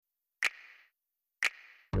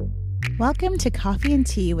Welcome to Coffee and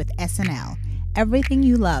Tea with SNL. Everything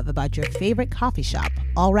you love about your favorite coffee shop,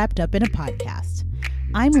 all wrapped up in a podcast.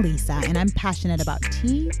 I'm Lisa, and I'm passionate about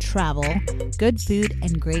tea, travel, good food,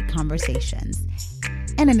 and great conversations,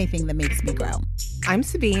 and anything that makes me grow. I'm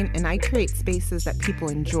Sabine, and I create spaces that people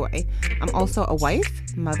enjoy. I'm also a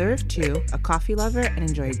wife, mother of two, a coffee lover, and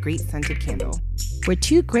enjoy a great scented candle. We're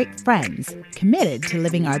two great friends, committed to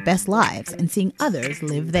living our best lives and seeing others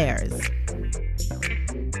live theirs.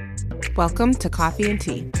 Welcome to Coffee and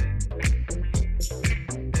Tea.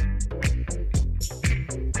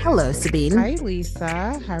 Hello, Sabine. Hi,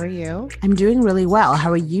 Lisa. How are you? I'm doing really well. How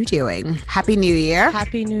are you doing? Happy New Year.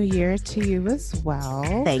 Happy New Year to you as well.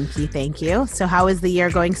 Thank you. Thank you. So how is the year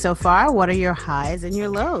going so far? What are your highs and your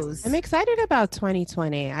lows? I'm excited about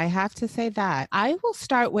 2020. I have to say that. I will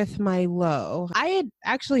start with my low. I had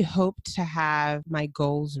actually hoped to have my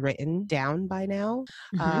goals written down by now,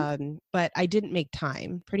 but I didn't make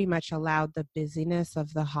time. Pretty much allowed the busyness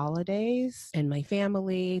of the holidays and my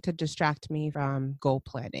family to distract me from goal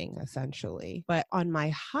planning, essentially. But on my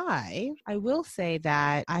high, I will say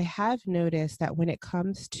that I have noticed that when it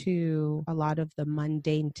comes to a lot of the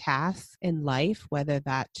mundane tasks in life, whether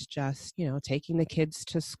that's just, taking the kids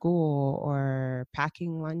to school or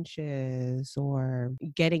packing lunches or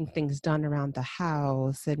getting things done around the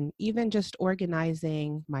house and even just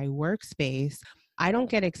organizing my workspace, I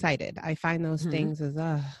don't get excited. I find those things as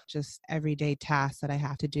just everyday tasks that I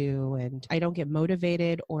have to do, and I don't get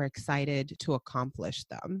motivated or excited to accomplish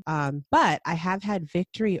them. But I have had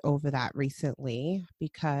victory over that recently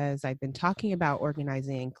because I've been talking about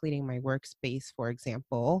organizing and cleaning my workspace, for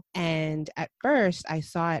example. And at first, I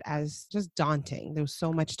saw it as just daunting. There was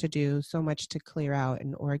so much to do, so much to clear out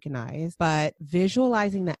and organize. But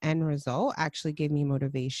visualizing the end result actually gave me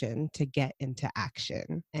motivation to get into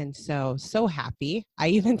action. And so happy. I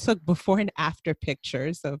even took before and after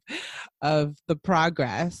pictures of the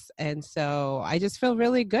progress. And so I just feel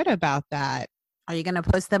really good about that. Are you going to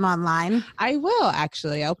post them online? I will,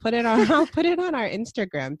 actually. I'll put it on our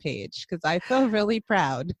Instagram page because I feel really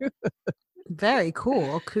proud. Very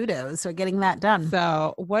cool. Kudos for getting that done.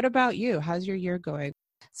 So what about you? How's your year going?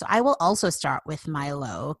 So I will also start with my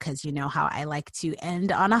low because you know how I like to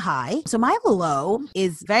end on a high. So my low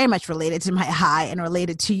is very much related to my high and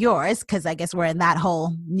related to yours because I guess we're in that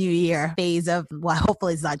whole new year phase of, well,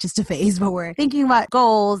 hopefully it's not just a phase, but we're thinking about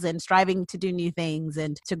goals and striving to do new things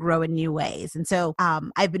and to grow in new ways. And so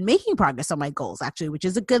I've been making progress on my goals actually, which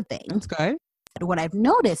is a good thing. That's good. What I've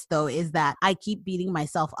noticed, though, is that I keep beating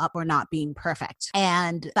myself up for not being perfect.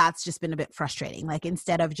 And that's just been a bit frustrating. Like,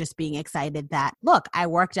 instead of just being excited that, look, I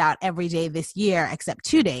worked out every day this year except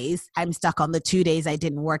 2 days, I'm stuck on the 2 days I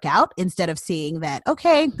didn't work out instead of seeing that,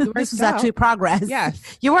 okay, this was actually progress.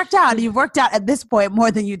 Yes. You worked out. You've worked out at this point more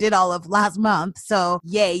than you did all of last month. So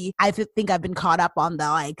yay. I think I've been caught up on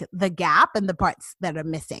the gap and the parts that are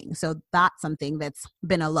missing. So that's something that's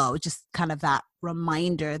been a low, just kind of that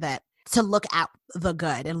reminder that to look at the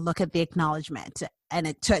good and look at the acknowledgement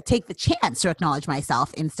and to take the chance to acknowledge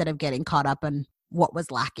myself instead of getting caught up in what was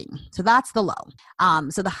lacking. So that's the low.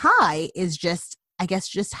 So the high is just, I guess,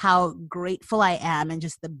 just how grateful I am and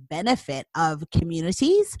just the benefit of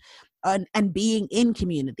communities and being in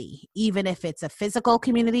community, even if it's a physical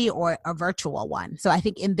community or a virtual one. So I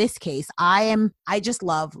think in this case, I just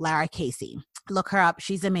love Lara Casey. Look her up.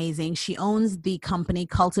 She's amazing. She owns the company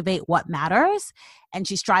Cultivate What Matters, and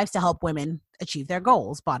she strives to help women achieve their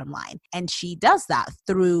goals, bottom line. And she does that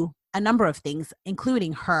through a number of things,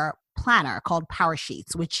 including her planner called Power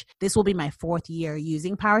Sheets, which this will be my 4th year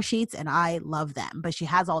using Power Sheets, and I love them. But she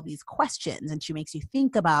has all these questions, and she makes you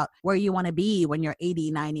think about where you want to be when you're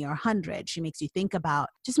 80, 90, or 100. She makes you think about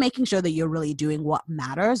just making sure that you're really doing what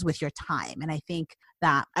matters with your time. And I think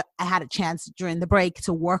that I had a chance during the break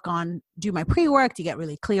to do my pre-work to get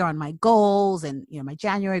really clear on my goals. And, my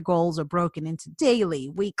January goals are broken into daily,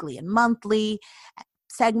 weekly, and monthly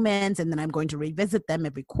segments, and then I'm going to revisit them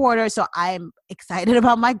every quarter. So I'm excited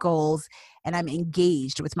about my goals and I'm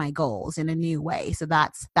engaged with my goals in a new way. So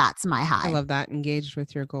that's my high. I love that. Engaged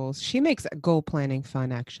with your goals. She makes goal planning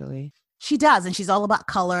fun, actually. She does. And she's all about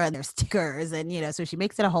color and there's stickers and, so she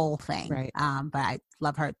makes it a whole thing. Right. But I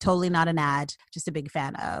love her. Totally not an ad. Just a big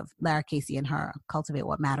fan of Lara Casey and her Cultivate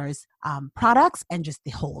What Matters products and just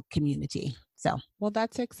the whole community. So, well,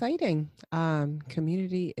 that's exciting.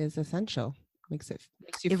 Community is essential. Makes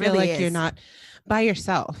you feel really like is. You're not by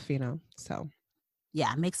yourself, so.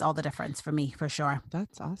 Yeah, it makes all the difference for me, for sure.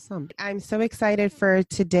 That's awesome. I'm so excited for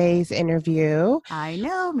today's interview. I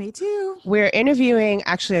know, me too. We're interviewing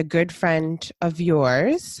actually a good friend of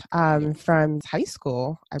yours from high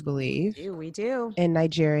school, I believe. We do. In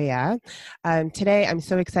Nigeria. Today, I'm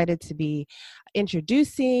so excited to be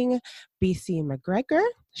introducing BC McGregor.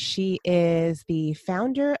 She is the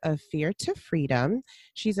founder of Fear to Freedom.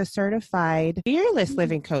 She's a certified fearless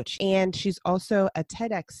living coach, and she's also a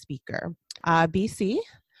TEDx speaker. BC,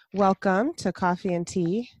 welcome to Coffee and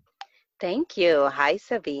Tea. Thank you. Hi,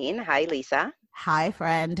 Sabine. Hi, Lisa. Hi,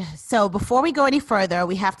 friend. So before we go any further,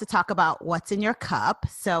 we have to talk about what's in your cup.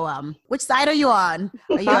 So which side are you on?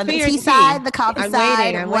 Are you on the tea side, the coffee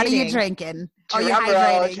side? What are you drinking? Drum you're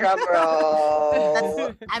hydrating. Drum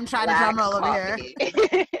roll. I'm trying to drum roll over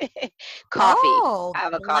here. Coffee. Oh,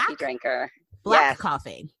 I'm a coffee drinker. Black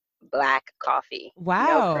coffee. Black coffee.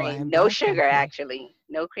 Wow. No cream, no sugar, actually.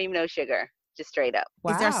 No cream, no sugar. Just straight up.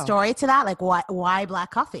 Wow. Is there a story to that? Like why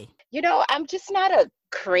black coffee? You know, I'm just not a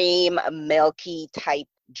cream, milky type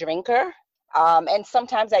drinker. And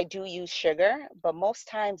sometimes I do use sugar, but most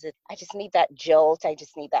times I just need that jolt. I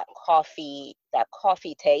just need that coffee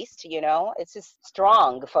taste, you know. It's just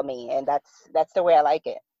strong for me, and that's the way I like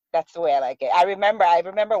it. That's the way I like it. I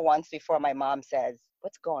remember once before my mom says,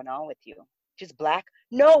 "What's going on with you? Just black?"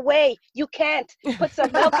 No way, you can't put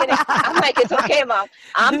some milk in it. I'm like, it's okay, Mom.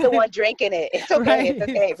 I'm the one drinking it. It's okay. Right. It's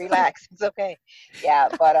okay. Relax. It's okay. Yeah,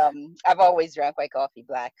 but I've always drank my coffee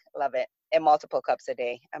black. Love it. In multiple cups a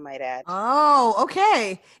day, I might add. Oh,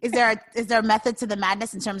 okay. Is there a method to the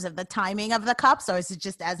madness in terms of the timing of the cups, or is it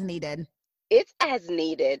just as needed? It's as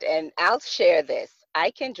needed, and I'll share this.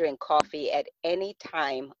 I can drink coffee at any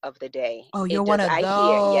time of the day. Oh, you're one of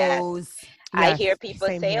those. I hear people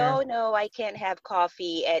say, "Oh no, I can't have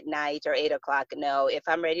coffee at night or 8 o'clock." No, if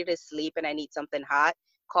I'm ready to sleep and I need something hot,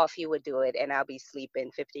 coffee would do it, and I'll be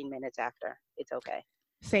sleeping 15 minutes after. It's okay.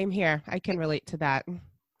 Same here. I can relate to that.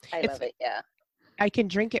 I love it. Yeah. I can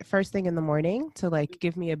drink it first thing in the morning to like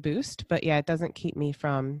give me a boost, but yeah, it doesn't keep me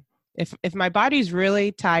from. If my body's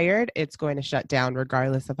really tired, it's going to shut down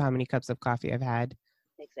regardless of how many cups of coffee I've had.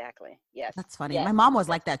 Exactly. Yes. That's funny. Yes. My mom was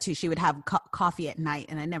like that too. She would have coffee at night,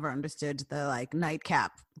 and I never understood the like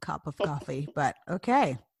nightcap cup of coffee, but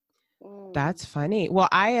okay. That's funny. Well,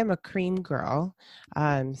 I am a cream girl.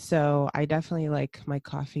 So I definitely like my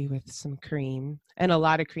coffee with some cream and a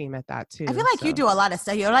lot of cream at that too. I feel like you do a lot of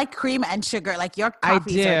stuff. You're like cream and sugar. Like your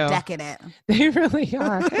coffees are decadent. They really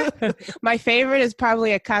are. My favorite is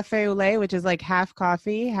probably a cafe au lait, which is like half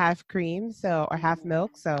coffee, half cream, or half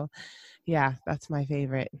milk. So yeah, that's my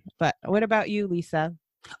favorite. But what about you, Lisa?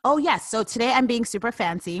 Oh, yes. So today I'm being super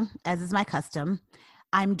fancy, as is my custom.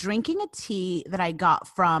 I'm drinking a tea that I got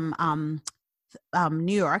from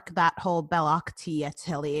New York, that whole Belloc Tea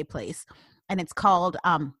Atelier place. And it's called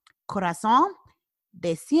Corazon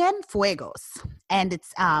de Cien Fuegos. And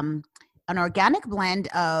it's an organic blend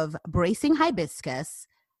of bracing hibiscus,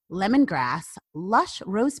 lemongrass, lush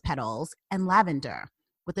rose petals, and lavender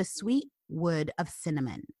with a sweet wood of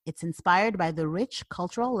cinnamon. It's inspired by the rich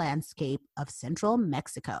cultural landscape of central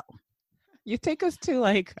Mexico. You take us to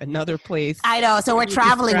like another place. I know. So we're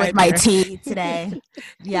traveling with my tea today.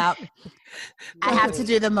 Yep. I have to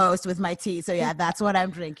do the most with my tea. So yeah, that's what I'm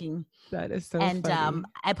drinking. That is so funny. And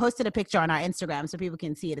I posted a picture on our Instagram so people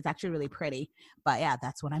can see it. It's actually really pretty. But yeah,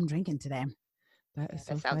 that's what I'm drinking today. That is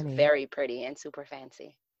so that sounds funny. Very pretty and super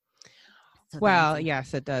fancy. So well, fancy.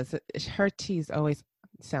 Yes, it does. Her teas always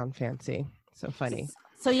sound fancy. So funny.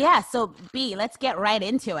 So yeah, so B, let's get right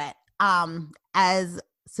into it. As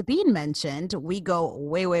Sabine mentioned, we go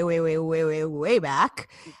way back.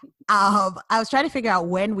 I was trying to figure out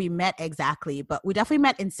when we met exactly, but we definitely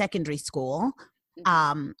met in secondary school.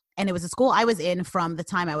 And it was a school I was in from the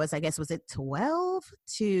time I was, I guess, was it 12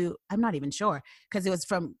 to, I'm not even sure, because it was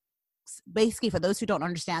from, basically for those who don't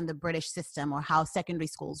understand the British system or how secondary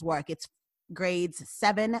schools work, it's grades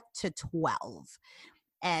 7 to 12.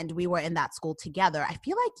 And we were in that school together. I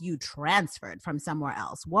feel like you transferred from somewhere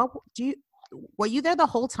else. Were you there the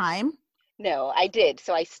whole time? No, I did.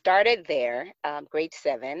 So I started there, grade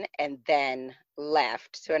 7, and then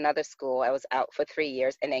left to another school. I was out for 3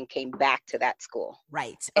 years and then came back to that school.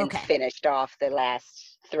 Right. And finished off the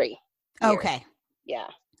last 3 years. Okay. Yeah.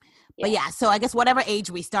 But yeah, so I guess whatever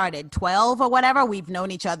age we started, 12 or whatever, we've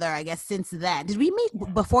known each other, I guess, since then. Did we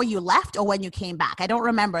meet before you left or when you came back? I don't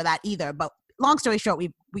remember that either, but long story short,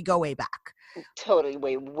 we go way back. Totally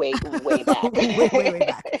way back. way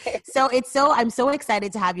back. So I'm so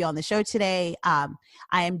excited to have you on the show today. I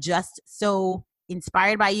am just so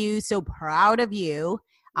inspired by you, so proud of you,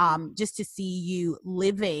 just to see you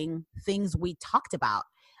living things we talked about.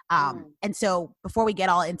 And so before we get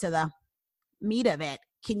all into the meat of it,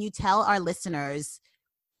 can you tell our listeners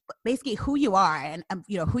basically who you are and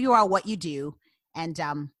who you are, what you do, and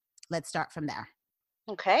let's start from there.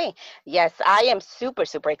 Okay. Yes, I am super,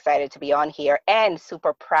 super excited to be on here and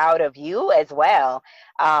super proud of you as well,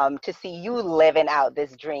 to see you living out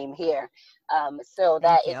this dream here. So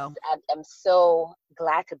Thank that you. I'm so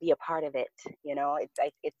glad to be a part of it. You know, it's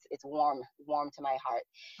like it's warm to my heart.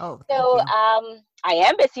 Oh, So thank you. I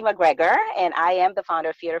am Bissy McGregor, and I am the founder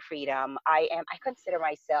of Theater Freedom. I consider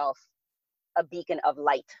myself a beacon of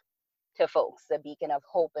light to folks, a beacon of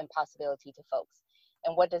hope and possibility to folks.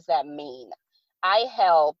 And what does that mean? I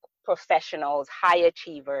help professionals, high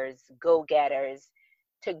achievers, go-getters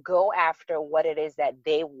to go after what it is that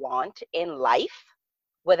they want in life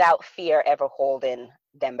without fear ever holding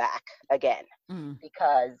them back again.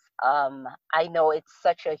 Because I know it's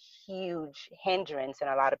such a huge hindrance in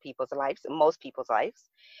a lot of people's lives, most people's lives,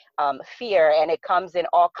 fear, and it comes in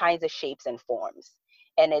all kinds of shapes and forms.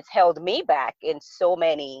 And it's held me back in so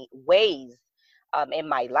many ways in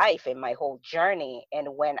my life, in my whole journey. And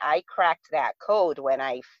when I cracked that code, when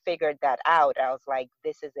I figured that out, I was like,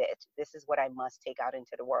 this is it. This is what I must take out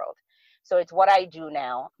into the world. So it's what I do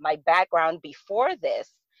now. My background before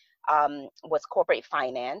this was corporate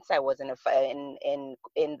finance. I was in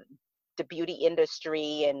the beauty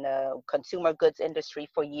industry and the consumer goods industry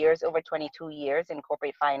for years, over 22 years in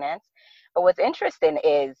corporate finance. But what's interesting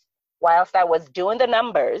is, whilst I was doing the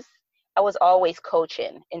numbers, I was always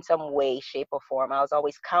coaching in some way, shape, or form. I was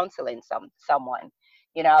always counseling someone.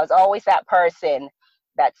 You know, I was always that person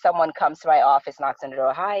that someone comes to my office, knocks on the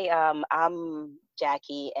door. Hi, I'm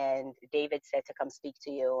Jackie, and David said to come speak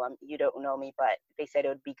to you. You don't know me, but they said it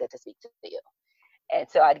would be good to speak to you. And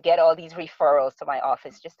so I'd get all these referrals to my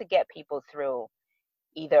office just to get people through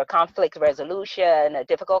either conflict resolution, a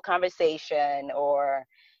difficult conversation, or,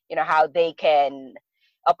 you know, how they can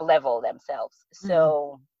up-level themselves.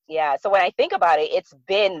 So yeah, so when I think about it, it's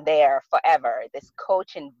been there forever. This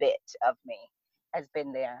coaching bit of me has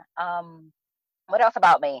been there. What else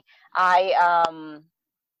about me? I'm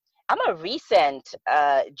a recent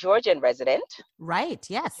Georgian resident. Right.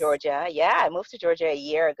 Yes. Georgia. Yeah, I moved to Georgia a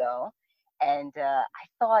year ago. And I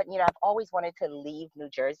thought, you know, I've always wanted to leave New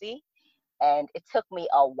Jersey. And it took me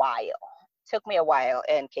a while.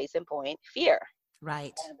 And case in point, fear.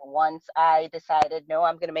 Right. And once I decided, no,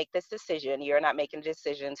 I'm going to make this decision, you're not making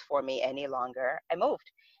decisions for me any longer, I moved.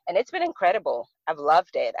 And it's been incredible. I've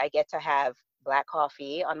loved it. I get to have black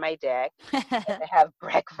coffee on my deck. I get to have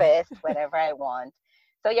breakfast whenever I want.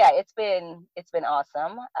 So yeah, it's been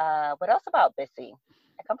awesome. What else about Bissy?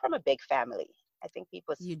 I come from a big family. I think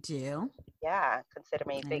people. You do? Yeah, consider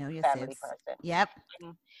me a big family person. Yep.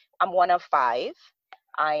 I'm one of 5.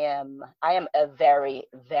 I am a very,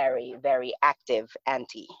 very, very active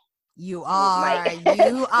auntie. You are.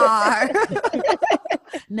 You are.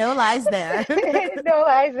 No lies there. No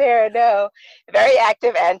lies there. No. Very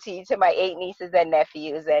active auntie to my 8 nieces and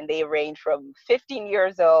nephews, and they range from 15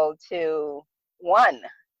 years old to 1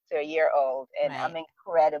 to a year old. And right. I'm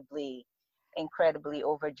incredibly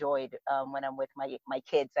overjoyed when I'm with my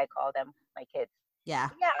kids. I call them my kids. Yeah.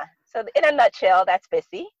 Yeah. So in a nutshell, that's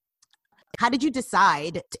Bissy. How did you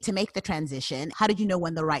decide to make the transition? How did you know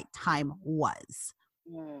when the right time was?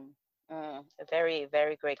 A very,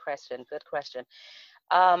 very great question. Good question.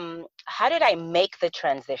 How did I make the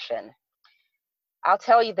transition? I'll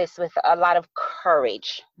tell you this with a lot of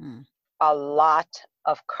courage. A lot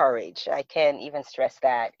of courage. I can't even stress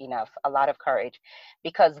that enough. A lot of courage.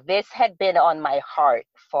 Because this had been on my heart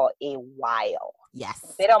for a while. Yes.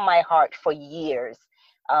 It's been on my heart for years.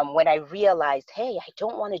 When I realized, hey, I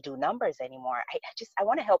don't want to do numbers anymore. I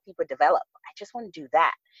want to help people develop. I just want to do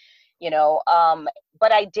that, you know.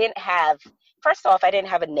 But I didn't have, first off, I didn't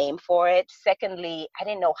have a name for it. Secondly, I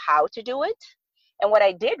didn't know how to do it. And what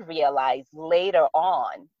I did realize later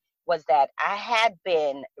on was that I had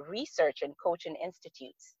been researching coaching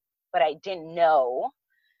institutes, but I didn't know.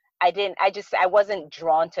 I wasn't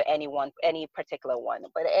drawn to any particular one.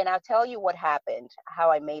 And I'll tell you what happened, how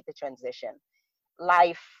I made the transition.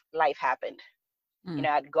 Life happened. You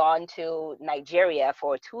know, I'd gone to Nigeria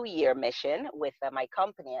for a 2-year mission with my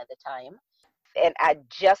company at the time, and I'd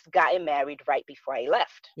just gotten married right before I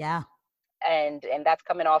left. Yeah. And that's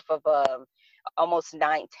coming off of almost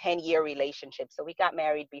 9-10-year relationship. So we got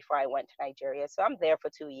married before I went to Nigeria. So I'm there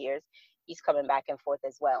for 2 years. He's coming back and forth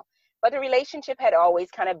as well. But the relationship had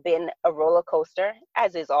always kind of been a roller coaster,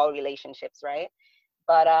 as is all relationships, right?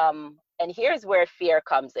 But and here's where fear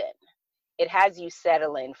comes in. It has you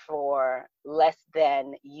settling for less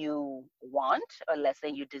than you want or less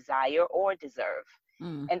than you desire or deserve.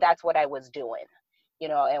 And that's what I was doing.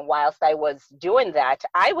 and whilst I was doing that,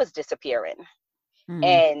 I was disappearing. Mm.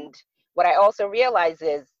 And what I also realized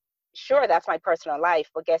is, sure, that's my personal life,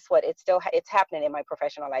 but guess what? It's happening in my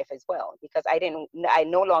professional life as well, because I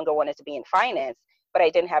no longer wanted to be in finance, but I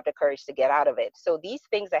didn't have the courage to get out of it. So these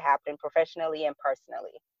things are happening professionally and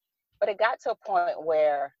personally. But it got to a point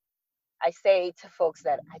where I say to folks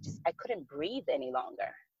that I couldn't breathe any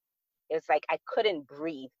longer. It's like I couldn't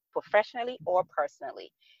breathe professionally or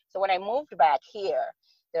personally. So when I moved back here,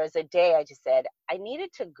 there was a day I just said I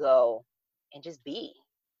needed to go and just be.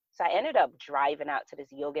 So I ended up driving out to this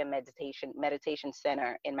yoga and meditation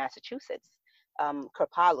center in Massachusetts,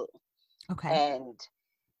 Kripalu. Okay.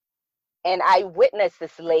 And I witnessed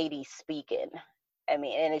this lady speaking. I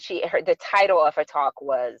mean, and the title of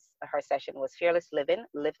her session was Fearless Living,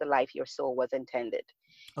 Live the Life Your Soul Was Intended.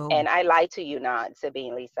 Oh. And I lied to you not,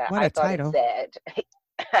 Sabine, Lisa. What a title.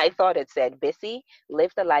 I thought it said, Bissy,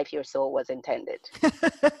 live the life your soul was intended.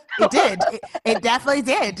 It did. It definitely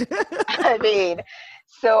did. I mean,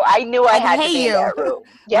 so I knew I had to be in that room.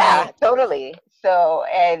 Yeah, right. Totally. So,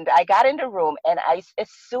 and I got in the room, and as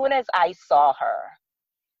soon as I saw her,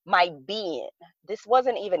 my being, this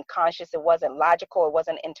wasn't even conscious, it wasn't logical, it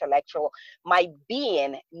wasn't intellectual. My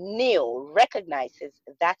being recognizes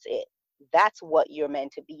that's it. That's what you're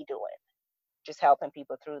meant to be doing. Just helping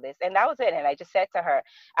people through this. And that was it. And I just said to her,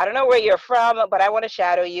 I don't know where you're from, but I want to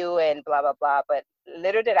shadow you and blah, blah, blah. But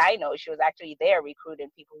little did I know she was actually there recruiting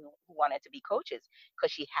people who wanted to be coaches,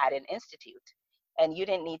 because she had an institute. And you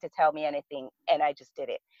didn't need to tell me anything. And I just did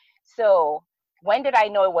it. So when did I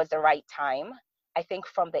know it was the right time? I think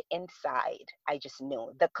from the inside, I just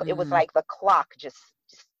knew. It was like the clock just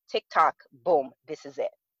tick tock, boom, this is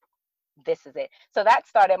it. This is it. So that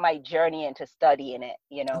started my journey into studying it,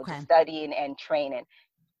 just studying and training.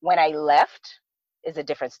 When I left is a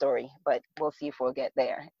different story, but we'll see if we'll get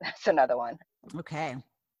there. That's another one. Okay.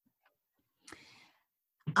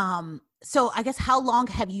 So I guess how long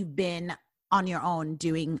have you been on your own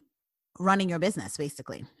running your business,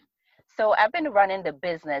 basically? So I've been running the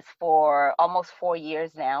business for almost 4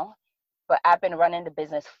 years now, but I've been running the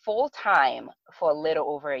business full time for a little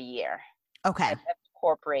over a year. Okay. I left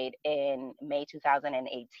corporate in May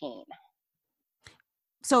 2018.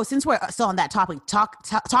 So since we're still on that topic, talk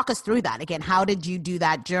us through that again. How did you do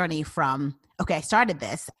that journey from, okay, I started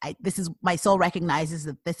this. This is, my soul recognizes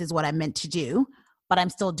that this is what I'm meant to do, but I'm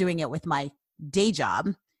still doing it with my day job.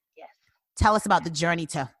 Yes. Tell us about the journey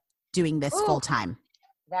to doing this full time.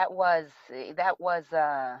 That was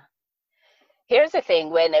here's the thing,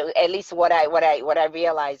 when at least what I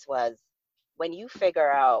realized was, when you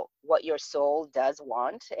figure out what your soul does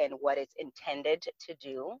want and what it's intended to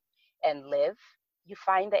do and live, you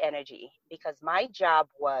find the energy. Because my job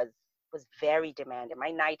was very demanding.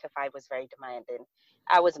 My 9 to 5 was very demanding.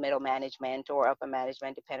 I was middle management or upper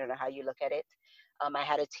management, depending on how you look at it. I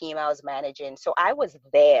had a team I was managing. So I was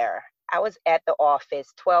there. I was at the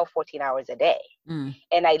office 12, 14 hours a day.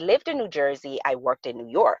 And I lived in New Jersey. I worked in New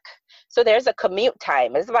York. So there's a commute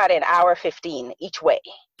time. It's about an hour 15 each way.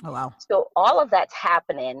 Oh, wow. So all of that's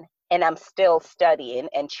happening, and I'm still studying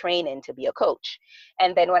and training to be a coach.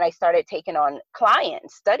 And then when I started taking on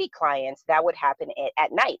study clients, that would happen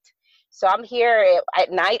at night. So I'm here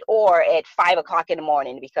at night or at 5 o'clock in the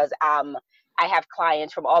morning, because I have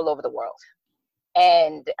clients from all over the world.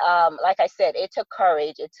 And like I said, it took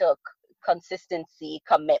courage, it took consistency,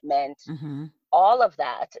 commitment, all of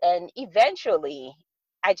that. And eventually,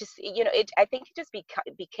 I just, I think it just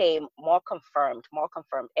became more confirmed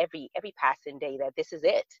every passing day that this is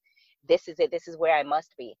it. This is it. This is where I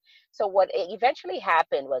must be. So what eventually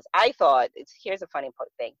happened was, here's a funny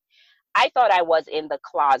thing. I thought I was in the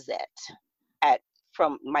closet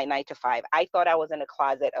from my 9 to 5. I thought I was in the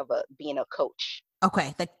closet of being a coach.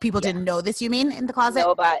 Okay, like people didn't know this, you mean, in the closet?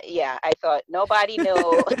 I thought nobody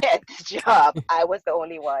knew at this job. I was the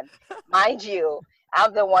only one. Mind you,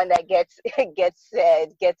 I'm the one that gets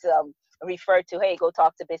referred to, hey, go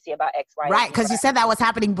talk to Bissy about X, Y, right, because you said that was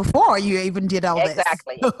happening before you even did all this.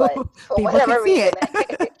 Exactly, but for whatever reason,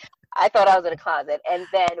 I thought I was in a closet. And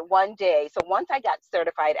then one day, so once I got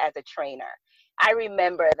certified as a trainer, I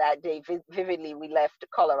remember that day vividly. We left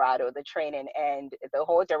Colorado, the training, and the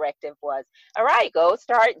whole directive was, all right, go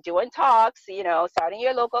start doing talks, start in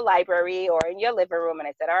your local library or in your living room. And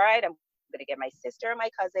I said, all right, I'm going to get my sister, my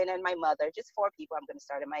cousin, and my mother, just 4 people. I'm going to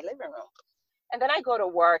start in my living room. And then I go to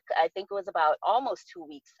work, I think it was about almost 2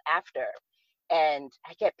 weeks after, and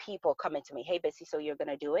I get people coming to me, hey, Bissy, so you're going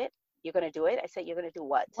to do it? You're going to do it? I said, you're going to do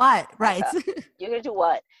what? What? Right. You're going to do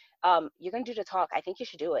what? You're going to do the talk. I think you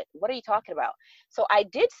should do it. What are you talking about? So I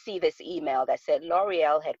did see this email that said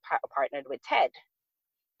L'Oreal had partnered with TED.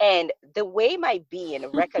 And the way my being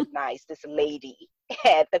recognized this lady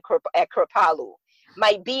at Kripalu,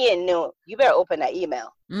 my being knew, you better open that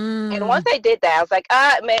email. And once I did that, I was like,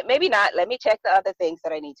 maybe not. Let me check the other things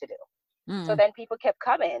that I need to do. So then people kept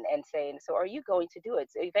coming and saying, so are you going to do it?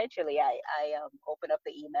 So eventually I opened up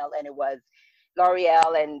the email, and it was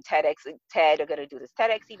L'Oreal and TED are going to do this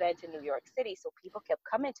TEDx event in New York City. So people kept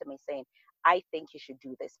coming to me saying, I think you should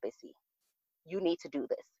do this, Bissy. You need to do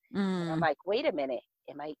this. And I'm like, wait a minute.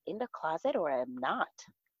 Am I in the closet or am not?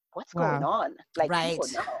 What's going on? Like, people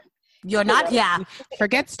know. You're not, yeah.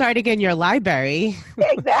 Forget starting in your library.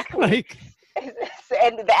 Exactly.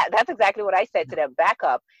 And that's exactly what I said to them. Back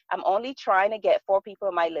up. I'm only trying to get 4 people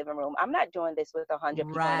in my living room. I'm not doing this with 100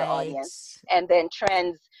 people in the audience and then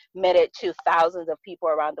transmit it to thousands of people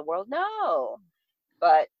around the world. No.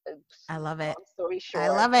 But I love it. Long story short, I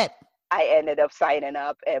love it. I ended up signing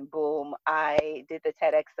up, and boom, I did the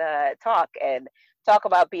TEDx talk and talk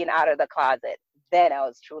about being out of the closet. Then I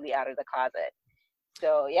was truly out of the closet.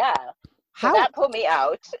 So yeah. So that put me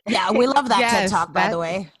out. Yeah, we love that TED Talk, by the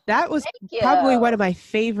way. That was probably one of my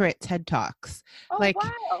favorite TED Talks. Oh,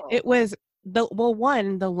 wow. It was the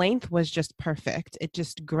length was just perfect. It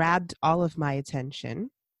just grabbed all of my attention.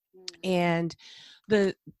 And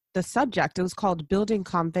the subject, it was called Building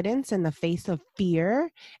Confidence in the Face of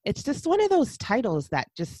Fear. It's just one of those titles that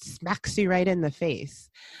just smacks you right in the face.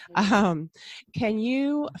 Can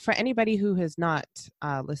you, for anybody who has not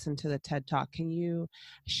listened to the TED Talk, can you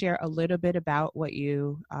share a little bit about what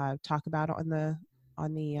you talk about on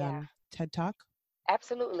the TED Talk?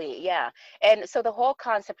 Absolutely, yeah. And so the whole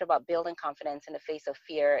concept about building confidence in the face of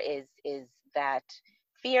fear is that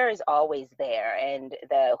fear is always there, and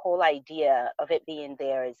the whole idea of it being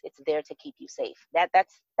there is it's there to keep you safe.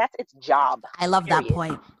 That's its job. I love that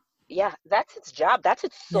point. Yeah, that's its job. That's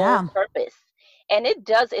its sole purpose. And it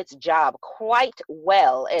does its job quite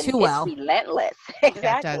well, and it's relentless.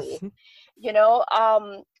 Exactly. You know,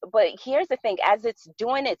 but here's the thing, as it's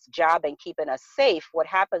doing its job and keeping us safe, what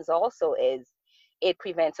happens also is it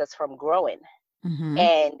prevents us from growing.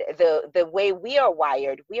 And the way we are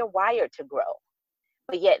wired to grow.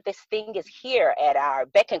 But yet this thing is here at our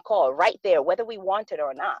beck and call right there, whether we want it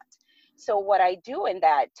or not. So what I do in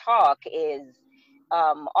that talk is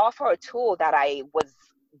offer a tool that I was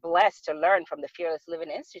blessed to learn from the Fearless Living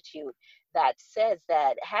Institute that says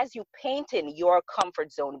that has you painting your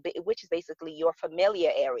comfort zone, which is basically your familiar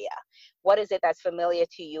area. What is it that's familiar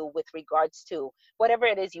to you with regards to whatever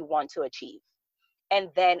it is you want to achieve? And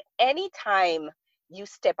then anytime you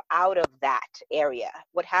step out of that area,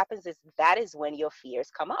 what happens is that is when your fears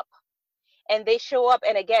come up. And they show up,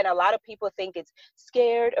 and again, a lot of people think it's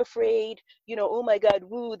scared, afraid, oh my God,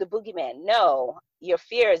 woo, the boogeyman. No, your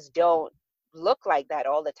fears don't look like that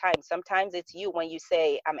all the time. Sometimes it's you when you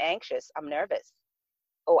say, I'm anxious, I'm nervous.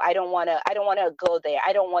 Oh, I don't want to go there.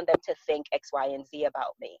 I don't want them to think X, Y, and Z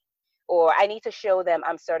about me. Or I need to show them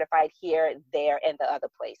I'm certified here, there, and the other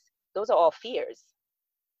place. Those are all fears.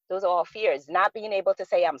 Those are all fears. Not being able to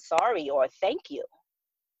say I'm sorry or thank you.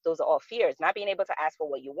 Those are all fears. Not being able to ask for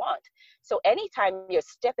what you want. So anytime you're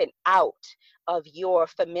stepping out of your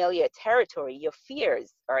familiar territory, your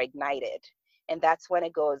fears are ignited. And that's when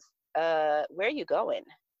it goes, where are you going?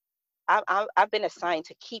 I've been assigned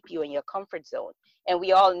to keep you in your comfort zone. And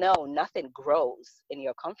we all know nothing grows in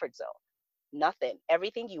your comfort zone. Nothing.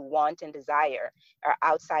 Everything you want and desire are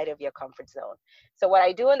outside of your comfort zone. So what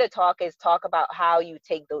I do in the talk is talk about how you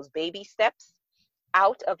take those baby steps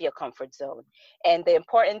out of your comfort zone. And the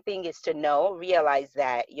important thing is to realize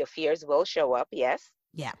that your fears will show up. Yes.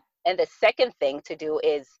 Yeah. And the second thing to do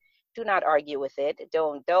is do not argue with it.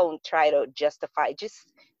 Don't try to justify.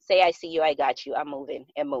 Just say, I see you, I got you, I'm moving,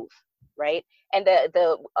 and move. Right. And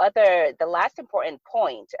the last important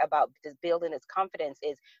point about this building this confidence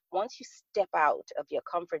is once you step out of your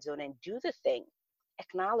comfort zone and do the thing,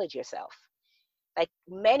 acknowledge yourself. Like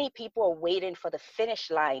many people are waiting for the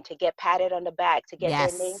finish line to get patted on the back, to get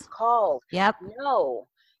their names called. Yep. No,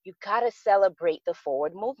 you got to celebrate the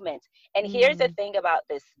forward movement. And here's the thing about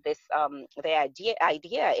the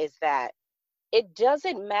idea is that it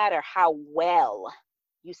doesn't matter how well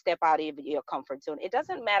you step out of your comfort zone. It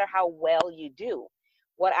doesn't matter how well you do.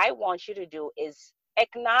 What I want you to do is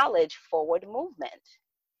acknowledge forward movement.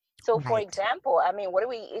 So for example, I mean, what are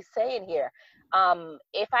we saying here?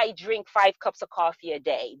 If I drink 5 cups of coffee a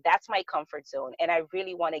day, that's my comfort zone. And I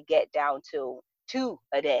really want to get down to 2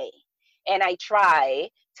 a day. And I try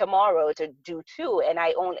tomorrow to do 2 and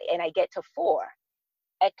I get to 4.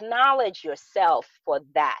 acknowledge yourself for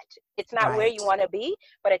that. It's not where you Right. want to be,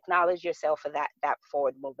 but acknowledge yourself for that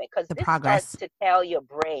forward movement, because The this starts progress. to tell your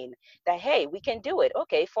brain that, hey, we can do it.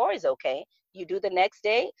 Okay, 4 is okay. You do the next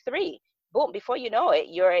day, 3. Boom, before you know it,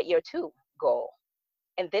 you're at your 2 goal.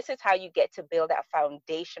 And this is how you get to build that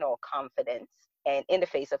foundational confidence and in the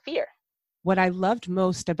face of fear. What I loved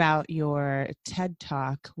most about your TED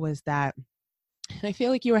Talk was that I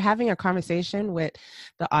feel like you were having a conversation with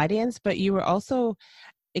the audience, but you were also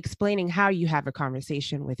explaining how you have a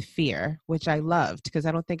conversation with fear, which I loved, because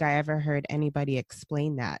I don't think I ever heard anybody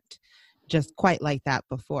explain that just quite like that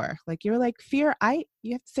before. Like, you're like, fear,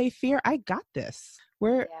 you have to say, fear, I got this.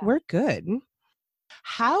 We're good.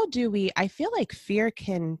 How do I feel like fear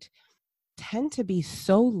can tend to be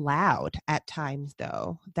so loud at times,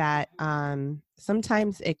 though, that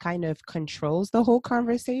sometimes it kind of controls the whole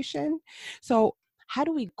conversation. So how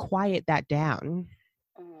do we quiet that down?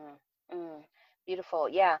 Beautiful.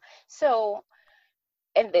 Yeah. So,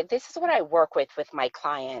 and this is what I work with my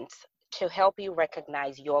clients, to help you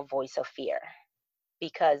recognize your voice of fear,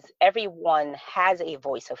 because everyone has a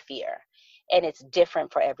voice of fear, and it's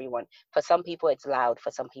different for everyone. For some people it's loud,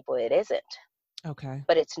 for some people it isn't. Okay.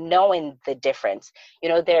 But it's knowing the difference.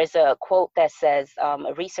 There's a quote that says,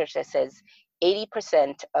 a research that says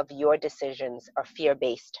 80% of your decisions are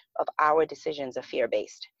fear-based, of our decisions are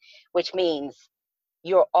fear-based, which means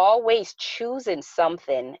you're always choosing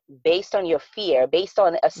something based on your fear, based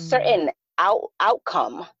on a certain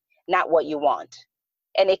outcome, not what you want.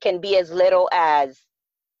 And it can be as little as,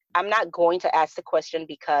 I'm not going to ask the question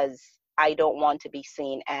because I don't want to be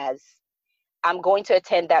seen as, I'm going to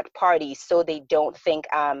attend that party so they don't think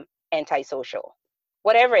I'm antisocial,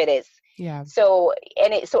 whatever it is. Yeah. So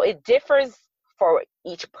it differs for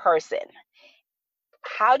each person.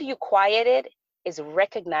 How do you quiet it? Is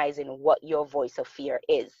recognizing what your voice of fear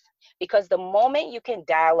is. Because the moment you can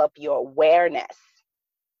dial up your awareness,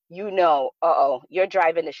 you're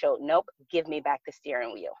driving the show. Nope, give me back the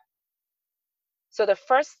steering wheel. So the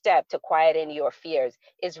first step to quieting your fears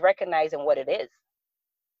is recognizing what it is.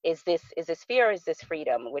 Is this fear or is this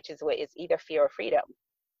freedom? Which is what is either fear or freedom.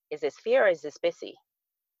 Is this fear or is this busy?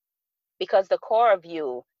 Because the core of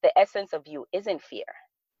you, the essence of you, isn't fear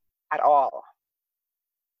at all.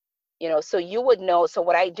 So you would know. So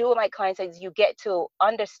what I do with my clients is you get to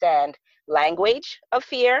understand language of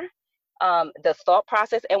fear, the thought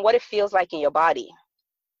process, and what it feels like in your body.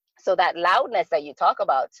 So that loudness that you talk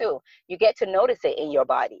about too, you get to notice it in your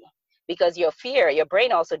body, because your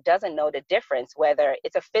brain also doesn't know the difference whether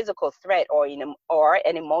it's a physical threat or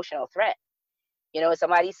an emotional threat. If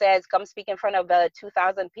somebody says, come speak in front of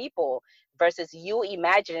 2,000 people, versus you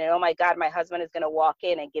imagining, oh my God, my husband is going to walk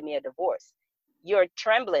in and give me a divorce. You're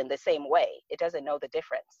trembling the same way. It doesn't know the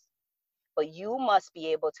difference. But you must be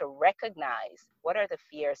able to recognize, what are the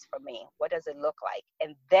fears for me? What does it look like?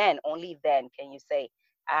 And then, only then, can you say,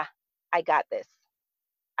 I got this.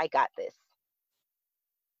 I got this.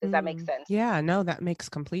 Does that make sense? Yeah, no, that makes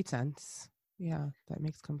complete sense. Yeah, that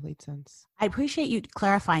makes complete sense. I appreciate you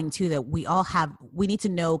clarifying too that we need to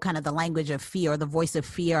know kind of the language of fear, the voice of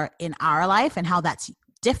fear in our life, and how that's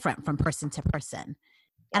different from person to person.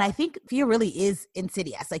 And I think fear really is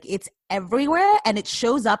insidious. Like, it's everywhere and it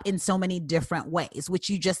shows up in so many different ways, which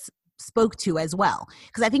you just spoke to as well.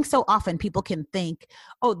 Because I think so often people can think,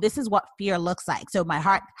 oh, this is what fear looks like. So my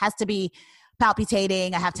heart has to be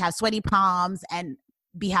palpitating. I have to have sweaty palms and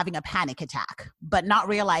be having a panic attack, but not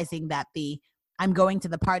realizing that I'm going to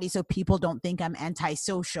the party so people don't think I'm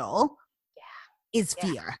antisocial is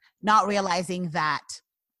fear. Not realizing that,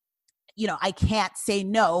 I can't say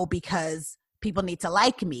no because people need to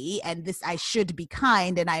like me, and I should be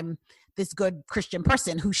kind, and I'm this good Christian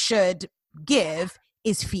person who should give,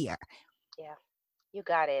 is fear. Yeah, you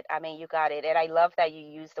got it. I mean, you got it. And I love that you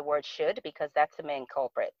use the word should, because that's the main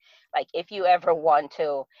culprit. Like, if you ever want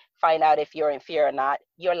to find out if you're in fear or not,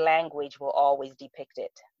 your language will always depict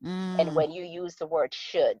it. And when you use the word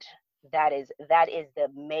should, that is the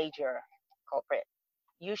major culprit.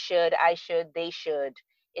 You should, I should, they should.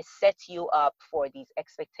 It sets you up for these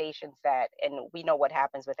expectations and we know what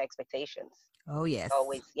happens with expectations. Oh, yes.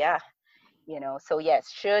 Always, yeah. So yes,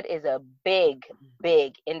 should is a big,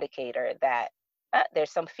 big indicator that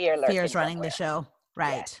there's some fear lurking. Fear's running somewhere. The show.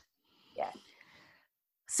 Right. Yes.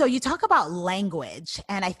 So you talk about language,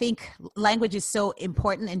 and I think language is so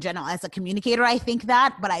important in general. As a communicator, I think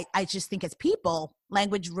that, but I just think as people,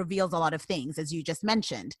 language reveals a lot of things, as you just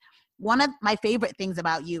mentioned. One of my favorite things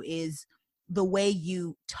about you is the way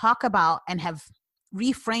you talk about and have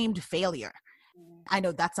reframed failure. I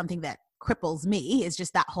know that's something that cripples me is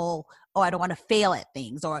just that whole, oh, I don't want to fail at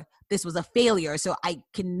things, or this was a failure, so I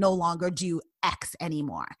can no longer do X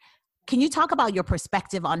anymore. Can you talk about your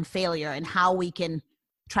perspective on failure and how we can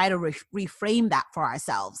try to reframe that for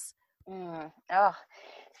ourselves? Oh,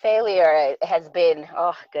 failure has been,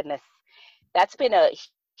 oh goodness, that's been a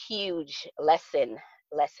huge lesson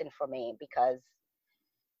for me because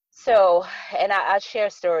and I'll share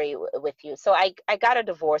a story with you. So I got a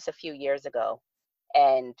divorce a few years ago,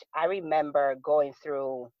 and I remember going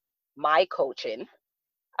through my coaching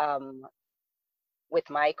with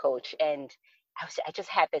my coach, and I just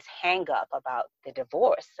had this hang up about the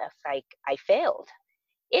divorce. I was like, I failed.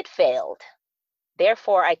 It failed.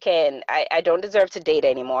 Therefore, I don't deserve to date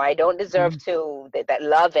anymore. I don't deserve to that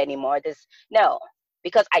love anymore. No,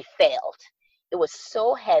 because I failed. It was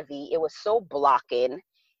so heavy. It was so blocking.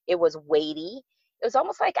 It was weighty. It was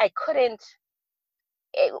almost like I couldn't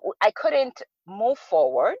move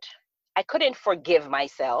forward. I couldn't forgive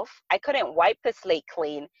myself. I couldn't wipe the slate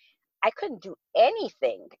clean. I couldn't do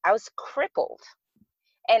anything. I was crippled.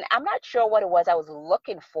 And I'm not sure what it was I was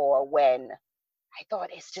looking for when I thought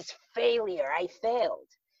it's just failure. I failed.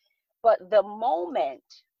 But the moment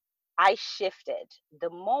I shifted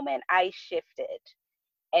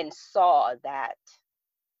and saw that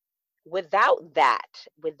without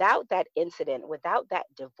that incident, without that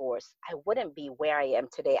divorce, I wouldn't be where I am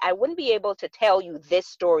today. I wouldn't be able to tell you this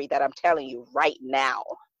story that I'm telling you right now.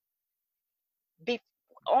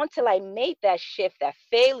 Until I made that shift, that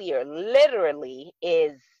failure literally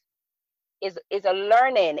is a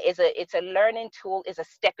learning, it's a learning tool, is a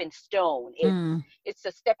stepping stone. It's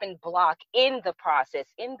a stepping block in the process,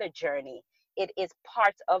 in the journey. It is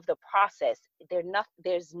part of the process.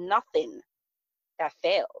 There's nothing that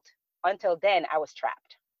failed. Until then, I was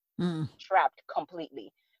trapped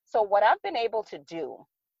completely. So what I've been able to do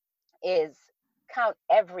is count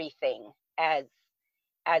everything as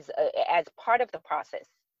part of the process.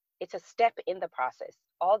 It's a step in the process.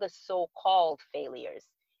 All the so-called failures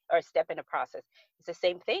are a step in the process. It's the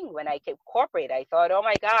same thing when I came corporate. I thought, oh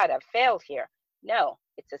my God, I've failed here. No,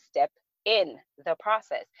 it's a step in the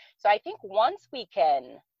process. So I think once we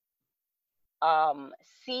can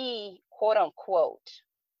see, quote unquote,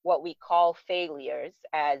 what we call failures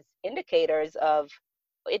as indicators of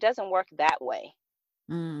it doesn't work that way.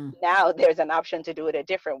 Now there's an option to do it a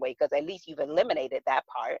different way, because at least you've eliminated that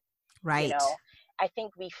part. Right. You know, I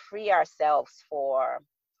think we free ourselves for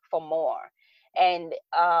more. And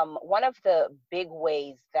one of the big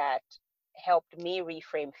ways that helped me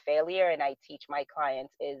reframe failure, and I teach my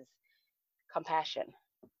clients, is compassion.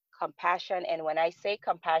 And when I say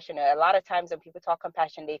compassion, a lot of times when people talk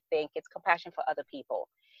compassion, they think it's compassion for other people.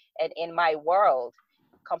 And in my world,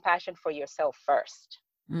 compassion for yourself first.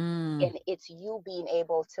 And it's you being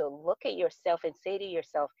able to look at yourself and say to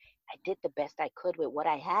yourself, I did the best I could with what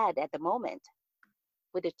I had at the moment,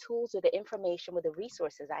 with the tools, with the information, with the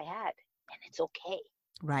resources I had. And it's okay.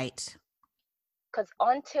 Right. Because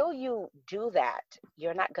until you do that,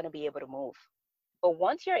 you're not going to be able to move. But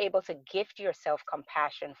once you're able to gift yourself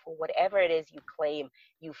compassion for whatever it is you claim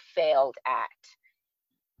you failed at,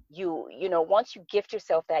 once you gift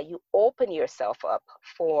yourself that, you open yourself up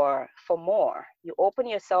for more. You open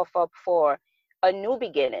yourself up for a new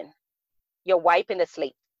beginning. You're wiping the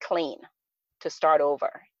slate clean to start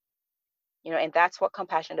over. And that's what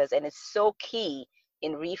compassion does. And it's so key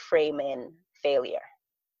in reframing failure,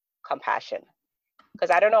 compassion. Because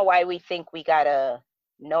I don't know why we think we gotta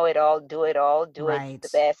know it all, do it the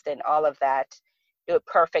best and all of that, do it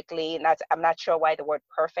perfectly. And I'm not sure why the word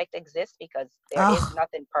perfect exists, because there is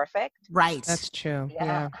nothing perfect. Right. That's true.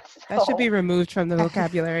 Yeah. So, that should be removed from the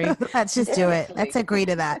vocabulary. Let's just do it. Let's agree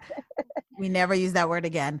to that. We never use that word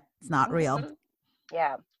again. It's not real.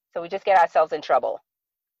 Yeah. So we just get ourselves in trouble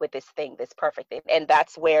with this perfect thing. And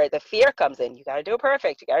that's where the fear comes in. You got to do it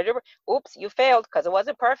perfect. Oops, you failed because it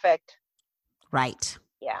wasn't perfect. Right.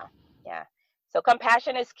 Yeah. So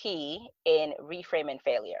compassion is key in reframing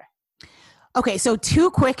failure. Okay, so two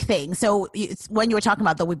quick things. So when you were talking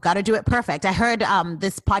about we've got to do it perfect, I heard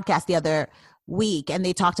this podcast the other week, and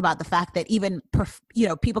they talked about the fact that even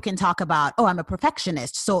people can talk about, oh, I'm a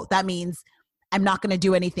perfectionist, so that means I'm not going to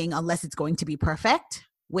do anything unless it's going to be perfect,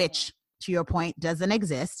 which, to your point, doesn't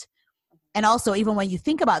exist. And also, even when you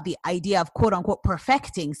think about the idea of quote unquote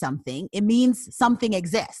perfecting something, it means something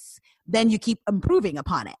exists. Then you keep improving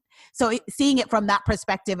upon it. So seeing it from that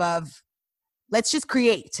perspective of, let's just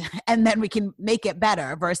create and then we can make it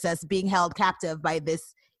better, versus being held captive by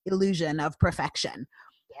this illusion of perfection.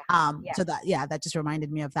 So that just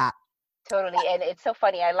reminded me of that. Totally. And it's so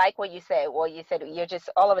funny. I like what you said. Well, you said you're just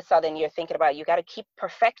all of a sudden you're thinking about you got to keep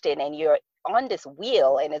perfecting and you're on this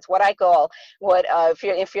wheel. And it's what I call what if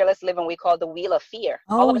you're in Fearless Living, we call the wheel of fear.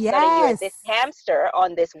 All Oh, of a sudden you're yes. this hamster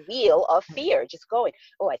on this wheel of fear, just going,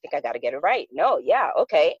 oh, I think I got to get it right. No, yeah,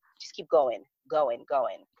 okay. Just keep going, going,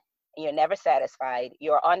 going. And you're never satisfied.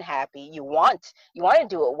 You're unhappy. You want to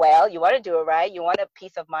do it well. You want to do it right. You want a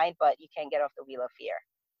peace of mind, but you can't get off the wheel of fear.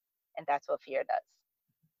 And that's what fear does.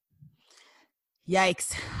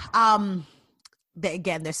 Yikes.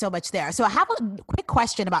 Again, there's so much there. So I have a quick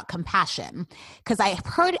question about compassion, because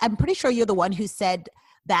I'm pretty sure you're the one who said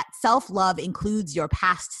that self-love includes your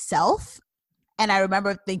past self. And I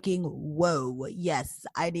remember thinking, whoa, yes,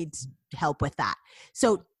 I need help with that.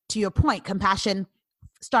 So to your point, compassion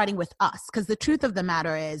starting with us, because the truth of the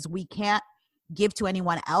matter is we can't give to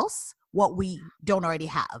anyone else what we don't already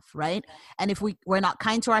have, right? And if we're not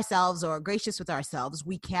kind to ourselves or gracious with ourselves,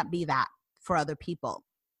 we can't be that for other people.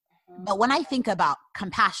 But when I think about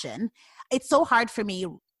compassion, it's so hard for me.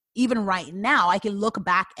 Even right now, I can look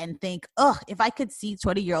back and think, oh, if I could see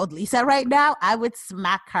 20-year-old Lisa right now, I would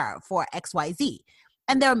smack her for XYZ.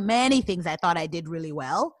 And there are many things I thought I did really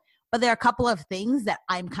well, but there are a couple of things that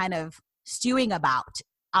I'm kind of stewing about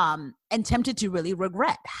and tempted to really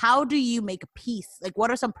regret. How do you make peace? Like, what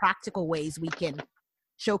are some practical ways we can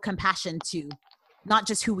show compassion to not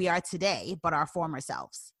just who we are today, but our former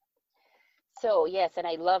selves? So yes, and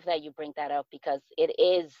I love that you bring that up because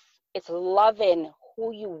it's loving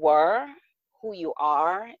who you were, who you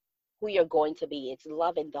are, who you're going to be. It's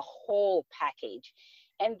loving the whole package.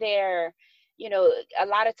 And a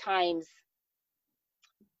lot of times,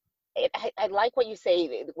 I like what you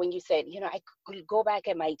say when you said, I could go back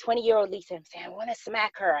at my 20-year-old Lisa and say, I want to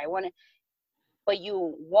smack her. But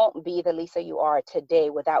you won't be the Lisa you are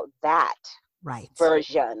today without that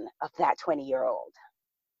version of that 20-year-old.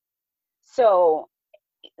 So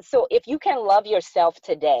if you can love yourself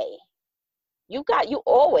today, you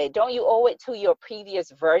owe it. Don't you owe it to your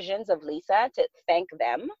previous versions of Lisa to thank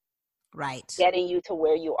them? Right. Getting you to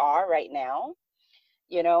where you are right now,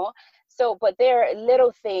 So, but there are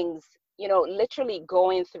little things, literally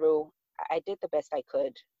going through, I did the best I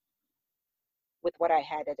could with what I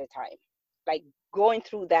had at the time. Like going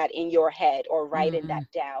through that in your head or writing that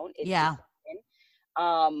down. Yeah.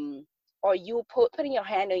 Or you putting your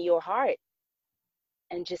hand on your heart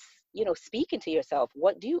and just, speaking to yourself,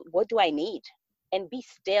 what do I need? And be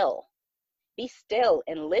still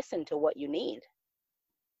and listen to what you need,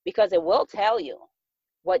 because it will tell you,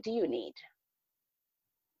 what do you need?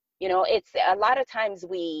 It's a lot of times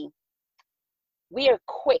we are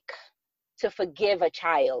quick to forgive a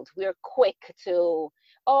child. We're quick to,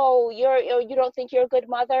 you don't think you're a good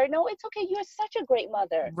mother? No, it's okay. You're such a great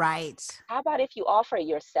mother. Right. How about if you offer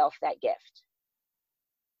yourself that gift?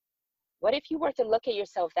 What if you were to look at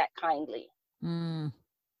yourself that kindly?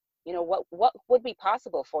 What would be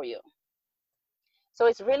possible for you? So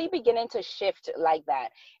it's really beginning to shift like that.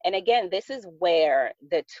 And again, this is where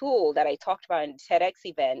the tool that I talked about in the TEDx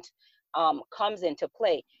event comes into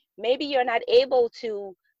play. Maybe you're not able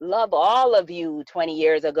to love all of you 20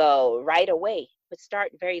 years ago right away, but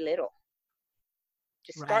start very little.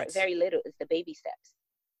 Just start very little. It's the baby steps.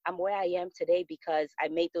 I'm where I am today because I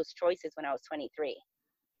made those choices when I was 23.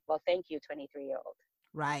 Well, thank you, 23-year-old.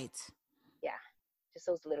 Right. Yeah, just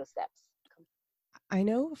those little steps. I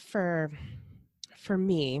know for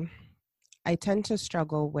me, I tend to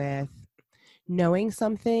struggle with knowing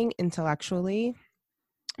something intellectually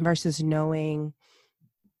versus knowing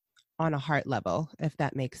on a heart level, if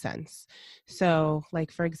that makes sense. So,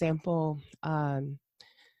 like, for example,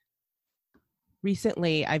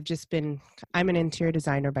 recently I'm an interior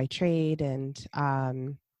designer by trade, and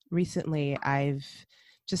recently I've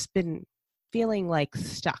just been feeling like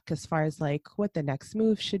stuck as far as like what the next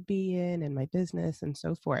move should be in my business and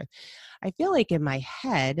so forth. I feel like in my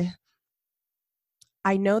head,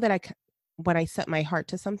 I know that when I set my heart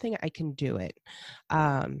to something, I can do it.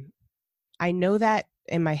 I know that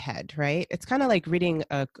in my head, right? It's kind of like reading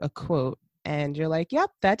a quote and you're like,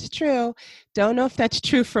 yep, that's true. Don't know if that's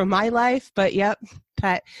true for my life, but yep,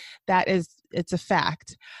 it's a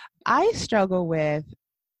fact. I struggle with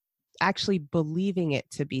actually believing it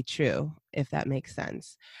to be true, if that makes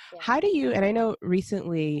sense. Yeah. How do you, and I know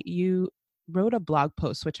recently you wrote a blog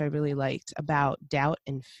post, which I really liked, about doubt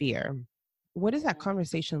and fear. What does that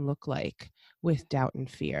conversation look like with doubt and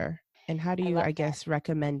fear? And how do you,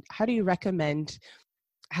 recommend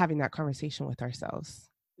having that conversation with ourselves?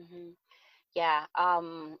 Mm-hmm. Yeah.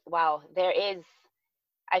 Wow.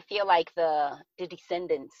 I feel like the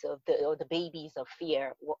descendants of the babies of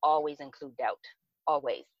fear will always include doubt,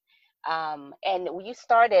 always. And you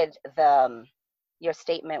started your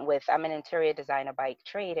statement with, I'm an interior designer by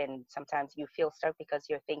trade, and sometimes you feel stuck because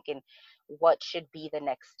you're thinking, what should be the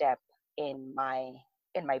next step in my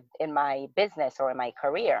business or in my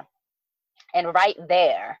career? And right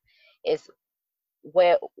there is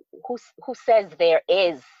where, who says there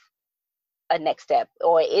is a next step,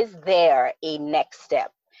 or is there a next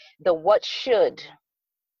step? The what should,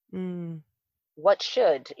 Mm. what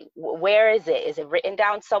should, where is it? Is it written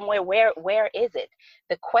down somewhere? Where is it?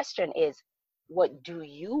 The question is, what do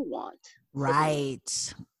you want to be?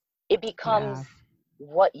 Right. It becomes Yeah.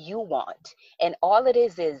 what you want, and all it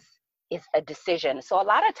is a decision. So a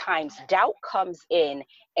lot of times doubt comes in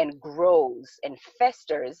and grows and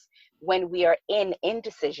festers when we are in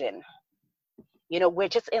indecision. We're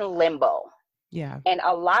just in limbo. Yeah. And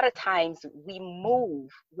a lot of times we're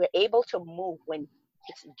able to move when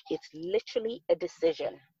it's literally a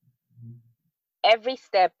decision. Every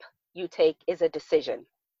step you take is a decision,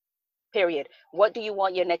 period. What do you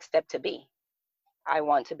want your next step to be? I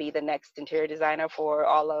want to be the next interior designer for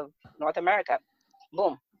all of North America.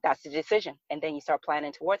 Boom, that's the decision. And then you start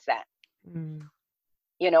planning towards that. Mm.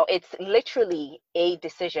 It's literally a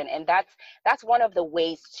decision. And that's one of the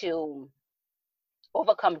ways to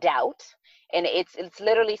overcome doubt. And it's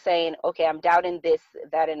literally saying, okay, I'm doubting this,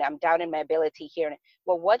 that, and I'm doubting my ability here.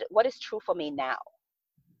 Well, what is true for me now?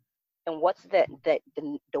 And what's the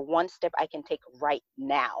one step I can take right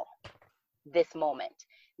now, this moment?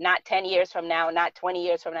 Not 10 years from now, not 20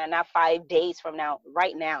 years from now, not 5 days from now,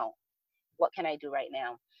 right now. What can I do right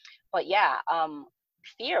now? But yeah,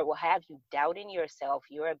 fear will have you doubting yourself,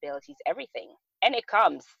 your abilities, everything. And it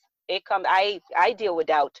comes. I deal with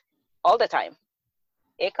doubt all the time.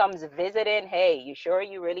 It comes visiting. Hey, you sure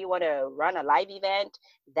you really want to run a live event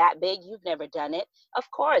that big? You've never done it. Of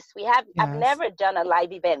course, I've Yes. never done a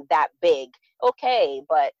live event that big. Okay,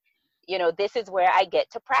 but this is where I get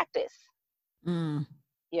to practice. Mm.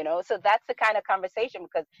 So that's the kind of conversation,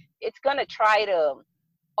 because it's going to try to,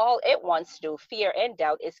 all it wants to do, fear and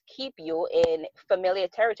doubt, is keep you in familiar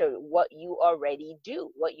territory, what you already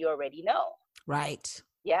do, what you already know. Right.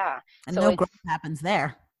 Yeah. And So no it's growth happens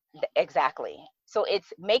there. exactly. So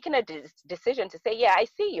it's making a decision to say, yeah, I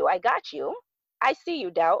see you. I got you. I see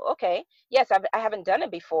you, doubt. Okay. Yes, I haven't done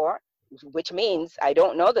it before, which means I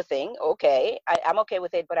don't know the thing. Okay. I'm okay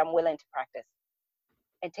with it, but I'm willing to practice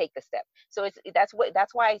and take the step. So that's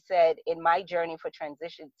why I said, in my journey for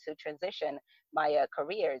transition my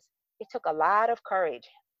careers, it took a lot of courage.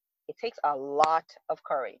 It takes a lot of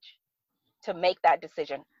courage to make that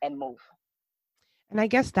decision and move. And I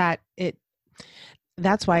guess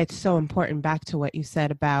that's why it's so important, back to what you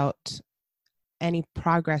said about any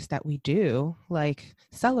progress that we do, like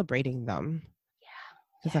celebrating them,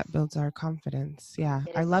 because Yes, that builds our confidence. Yeah,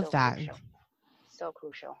 it I is love so that. crucial. So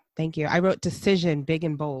crucial. Thank you. I wrote decision big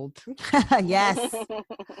and bold. Yes.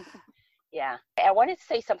 Yeah. I wanted to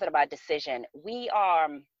say something about decision. We're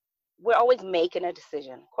always making a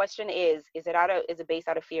decision. Question is it based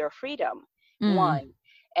out of fear or freedom? Mm. One.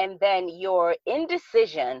 And then your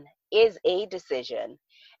indecision is a decision.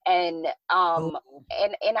 And Oh.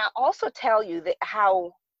 and I also tell you that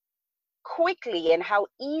how quickly and how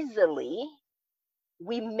easily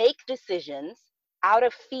we make decisions out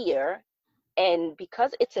of fear, and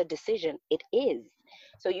because it's a decision, it is.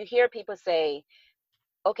 So you hear people say,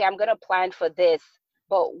 okay, I'm going to plan for this,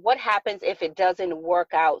 but what happens if it doesn't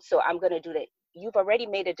work out? So I'm going to do that. You've already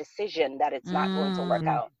made a decision that it's not going to work Mm.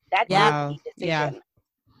 Mm. out. That is Yep. Wow. a Yeah. decision.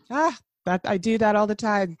 That I do that all the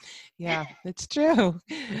time. Yeah, it's true.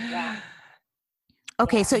 Yeah.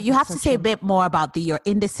 Okay, Yeah. so you That's have so to say a true. bit more about your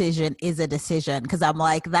indecision is a decision, because I'm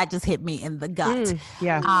like, that just hit me in the gut.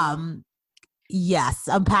 Yeah. Mm, Yes,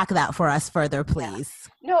 unpack that for us further, yeah. please.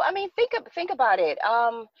 No, I mean, think about it.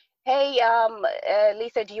 Hey,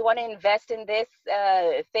 Lisa, do you want to invest in this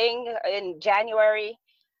thing in January?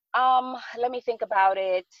 Let me think about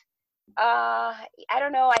it. I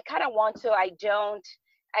don't know. I kind of want to. I don't.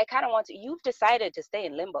 I kind of want to. You've decided to stay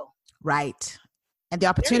in limbo. Right. And the Period.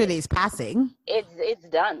 opportunity is passing. It's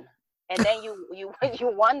done. And then you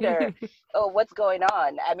wonder, oh, what's going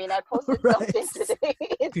on? I mean, I posted something Right. today.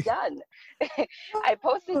 It's done. I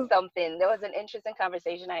posted something. There was an interesting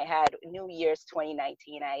conversation I had New Year's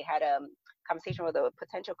 2019. I had a conversation with a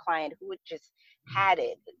potential client who just had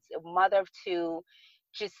it. It's a mother of two.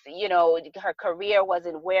 Just, her career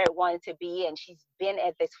wasn't where it wanted to be, and she's been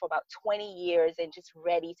at this for about 20 years and just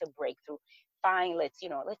ready to break through. Fine,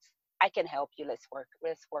 I can help you. Let's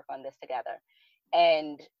work on this together.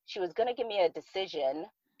 And she was going to give me a decision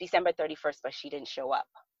December 31st, but she didn't show up.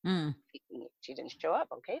 Mm. She didn't show up.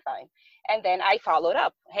 Okay, fine. And then I followed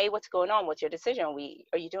up. Hey, what's going on? What's your decision?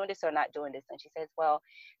 Are you doing this or not doing this? And she says, well,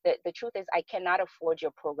 the truth is I cannot afford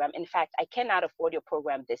your program. In fact, I cannot afford your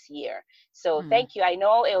program this year. So Mm. thank you. I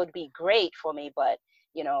know it would be great for me, but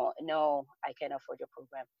no, I can't afford your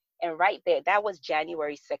program. And right there, that was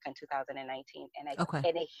January 2nd, 2019. Okay.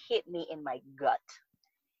 And it hit me in my gut.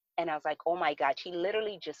 And I was like, oh my God, she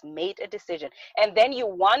literally just made a decision. And then you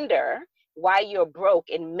wonder why you're broke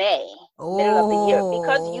in May, middle of the year,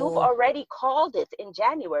 because you've Oh. already called it in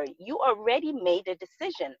January. You already made a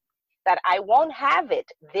decision that I won't have it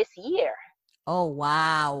this year. Oh,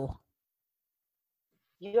 wow.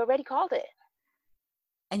 You already called it.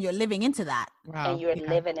 And you're living into that. And Wow. you're Yeah.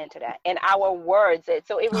 living into that. And our words,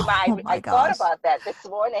 so it Oh my I thought gosh. about that this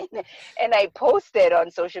morning, and I posted on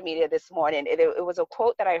social media this morning. It was a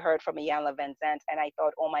quote that I heard from Iyanla Vanzant, and I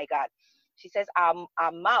thought, oh my God. She says,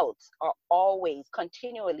 our mouths are always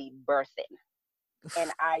continually birthing.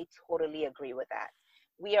 And I totally agree with that.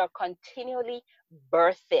 We are continually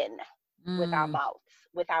birthing with our Mm. mouths,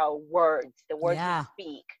 with our words, the words we Yeah.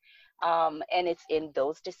 speak. And it's in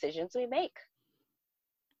those decisions we make.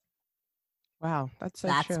 Wow. That's so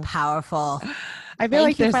That's true. powerful. I feel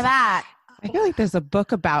like Thank you for there's that. I feel like there's a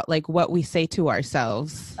book about like what we say to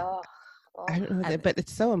ourselves. Oh, I don't know, but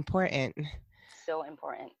it's so important. so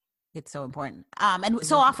important. It's so important. And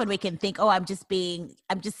so often we can think, oh, I'm just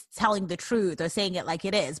telling the truth or saying it like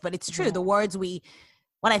it is. But it's true. Yeah. The words when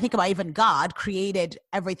I think about even God created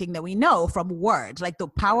everything that we know from word. Like the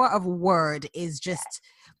power of word is just,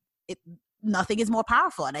 nothing is more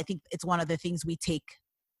powerful. And I think it's one of the things we take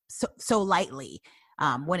so lightly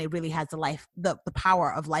when it really has the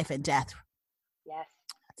power of life and death. Yes.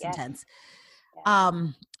 That's Yes. intense. Yes.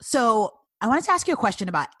 So I wanted to ask you a question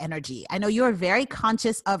about energy. I know you're very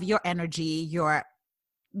conscious of your energy. You're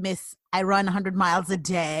I run 100 miles a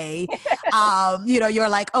day. You're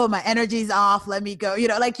like, oh, my energy's off. Let me go.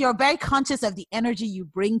 Like you're very conscious of the energy you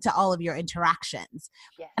bring to all of your interactions.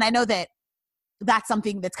 Yes. And I know that that's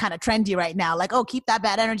something that's kind of trendy right now. Like, oh, keep that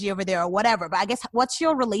bad energy over there or whatever. But I guess what's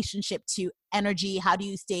your relationship to energy? How do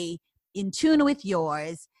you stay in tune with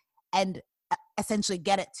yours and essentially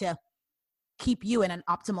get it to keep you in an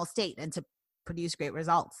optimal state and to produce great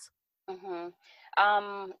results?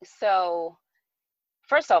 So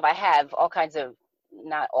first off, I have all kinds of,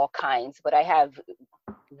 not all kinds, but I have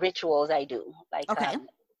rituals I do, like Okay.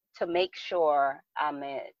 to make sure I'm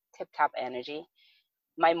in tip-top energy.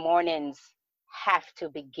 My mornings have to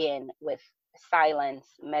begin with silence,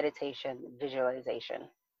 meditation, visualization,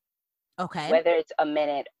 Okay. whether it's a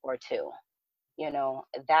minute or two.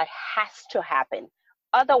 That has to happen.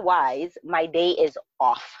 Otherwise, my day is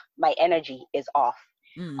off. My energy is off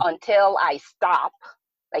until I stop.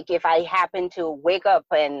 Like if I happen to wake up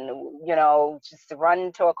and, just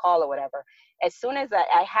run to a call or whatever, as soon as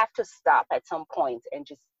I have to stop at some point and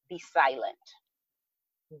just be silent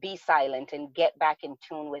and get back in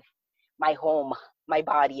tune with my home, my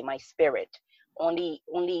body, my spirit. Only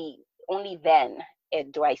then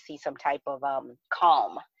do I see some type of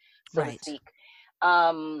calm, so to Right. speak.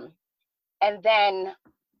 And then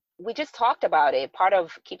we just talked about it. Part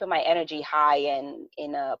of keeping my energy high and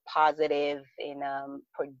in a positive,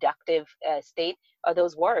 productive state are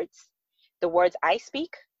those words. The words I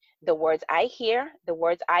speak, the words I hear, the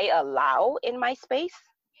words I allow in my space.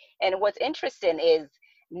 And what's interesting is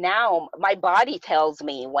now my body tells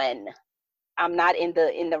me when I'm not in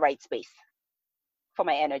the right space for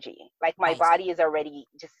my energy. Like my Right. body is already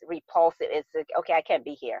just repulsive. It's like, okay, I can't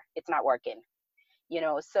be here. It's not working.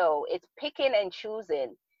 So it's picking and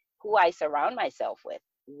choosing who I surround myself with,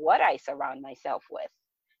 what I surround myself with,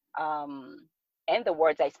 and the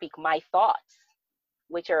words I speak, my thoughts,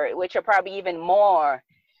 which are probably even more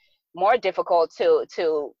difficult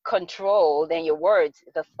to control than your words.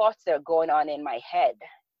 The thoughts that are going on in my head,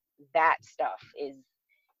 that stuff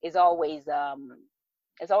is always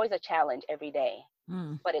a challenge every day.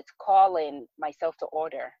 But it's calling myself to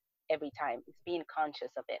order every time. It's being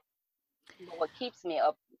conscious of it. But what keeps me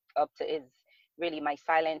up to is really my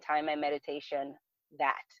silent time and meditation.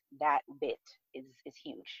 That bit is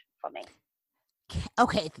huge for me.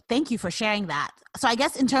 Okay, thank you for sharing that. So I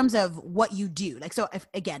guess in terms of what you do, like, so if,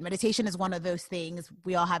 again, meditation is one of those things.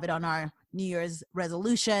 We all have it on our New Year's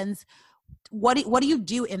resolutions. What do you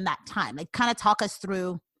do in that time? Like, kind of talk us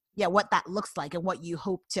through, what that looks like and what you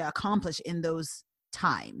hope to accomplish in those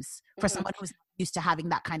times for someone who's used to having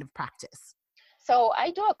that kind of practice. So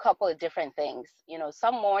I do a couple of different things.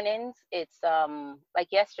 Some mornings it's like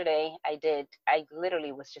yesterday I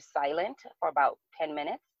literally was just silent for about 10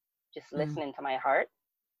 minutes, just listening to my heart.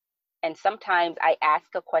 And sometimes I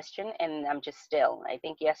ask a question and I'm just still. I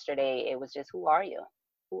think yesterday it was just, who are you?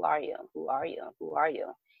 Who are you? Who are you? Who are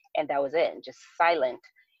you? And that was it, just silent.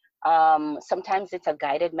 Sometimes it's a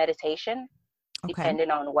guided meditation, Okay. depending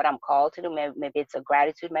on what I'm called to do. Maybe it's a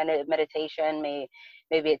gratitude meditation, maybe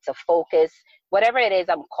it's a focus, whatever it is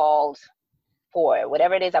I'm called for,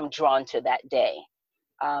 whatever it is I'm drawn to that day.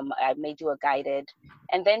 I may do a guided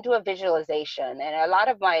and then do a visualization. And a lot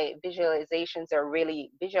of my visualizations are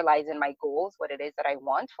really visualizing my goals, what it is that I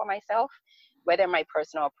want for myself, whether my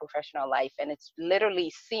personal or professional life. And it's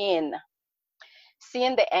literally seeing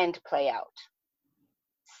the end play out,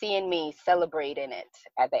 seeing me celebrating it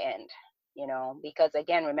at the end, because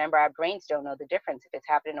again, remember, our brains don't know the difference if it's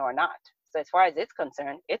happening or not. So as far as it's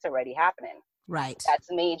concerned, it's already happening. Right.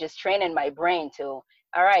 That's me just training my brain to,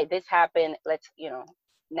 all right, this happened.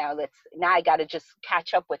 Now I got to just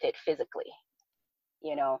catch up with it physically,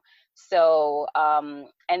 So,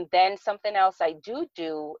 and then something else I do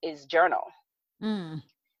is journal.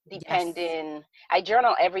 Yes. I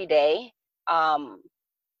journal every day.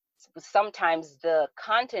 Sometimes the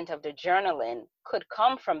content of the journaling could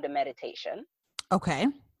come from the meditation. Okay.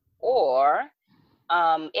 Or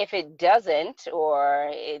if it doesn't,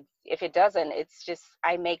 it's just,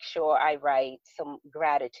 I make sure I write some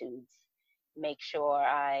gratitudes,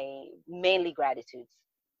 mainly gratitudes.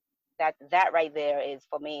 That right there is,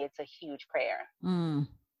 for me, it's a huge prayer.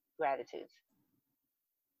 Gratitudes.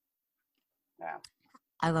 Yeah.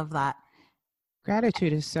 I love that.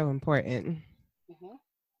 Gratitude is so important. Mm-hmm.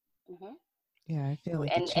 Mm-hmm. Yeah, I feel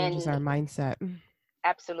like it changes our mindset.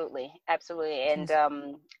 Absolutely. And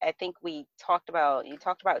I think you talked about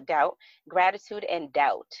doubt. Gratitude and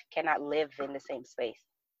doubt cannot live in the same space.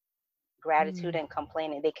 Gratitude and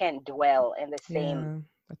complaining, they can't dwell in the same,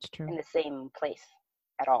 that's true, in the same place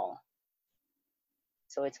at all.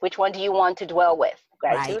 So it's, which one do you want to dwell with?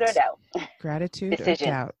 Gratitude or doubt? Gratitude or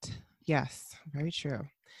doubt. Yes, very true.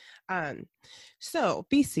 So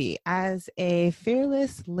BC, as a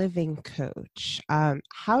fearless living coach,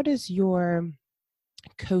 how does your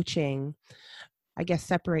coaching, I guess,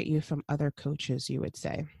 separate you from other coaches, you would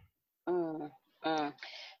say?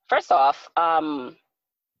 First off,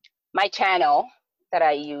 my channel that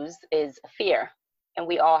I use is fear, and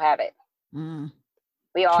we all have it.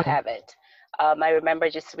 We all have it. I remember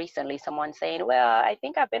just recently someone saying, well, I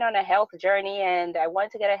think I've been on a health journey and I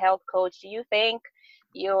want to get a health coach. Do you think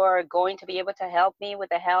you're going to be able to help me with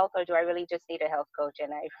the health, or do I really just need a health coach?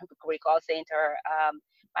 And I recall saying to her,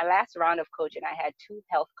 my last round of coaching, I had 2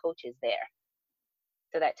 health coaches there.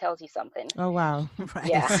 So that tells you something. Oh, wow. Right.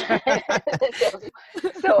 Yeah.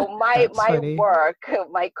 So my work,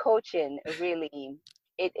 my coaching, really,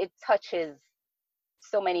 it touches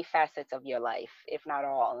so many facets of your life, if not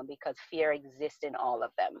all, because fear exists in all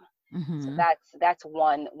of them. So that's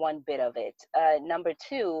one bit of it. Number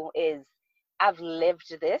 2 is, I've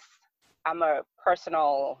lived this. I'm a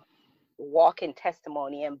personal walking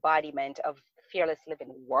testimony, embodiment of fearless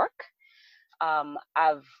living work.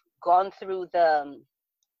 I've gone through the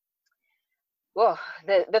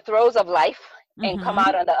throes of life and come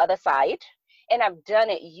out on the other side. And I've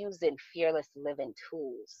done it using fearless living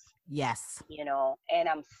tools. Yes. And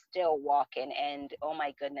I'm still walking. And oh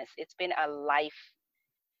my goodness, it's been a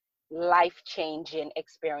life-changing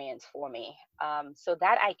experience for me. So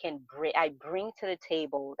that I bring to the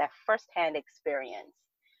table that firsthand experience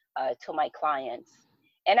to my clients.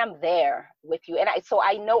 And I'm there with you. And I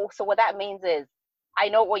know, so what that means is, I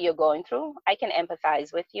know what you're going through. I can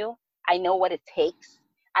empathize with you. I know what it takes.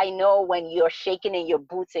 I know when you're shaking in your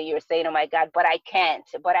boots and you're saying, oh my God, but I can't.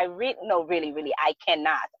 But really, I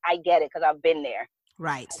cannot. I get it, because I've been there.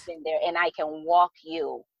 Right. I've been there, and I can walk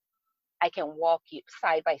you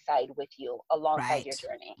side by side with you alongside your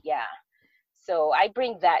journey. Yeah. So I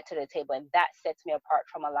bring that to the table, and that sets me apart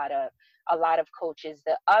from a lot of coaches.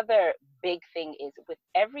 The other big thing is, with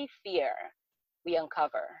every fear we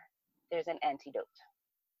uncover, there's an antidote.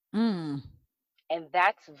 And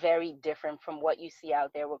that's very different from what you see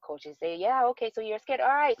out there, where coaches say, yeah, okay, so you're scared. All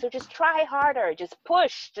right, so just try harder. Just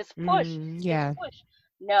push. Just push. Yeah. Just push.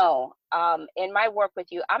 No, in my work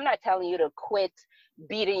with you, I'm not telling you to quit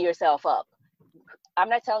beating yourself up. I'm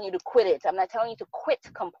not telling you to quit it. I'm not telling you to quit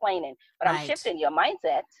complaining, but I'm shifting your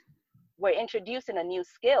mindset. We're introducing a new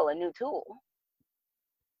skill, a new tool.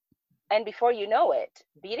 And before you know it,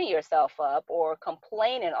 beating yourself up or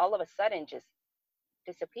complaining all of a sudden just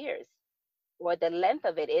disappears. Or the length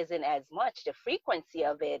of it isn't as much. The frequency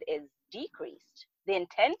of it is decreased. The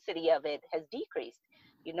intensity of it has decreased.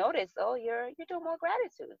 You notice, oh, you're doing more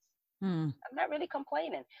gratitudes. I'm not really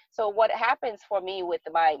complaining. So what happens for me with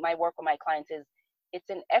my work with my clients is,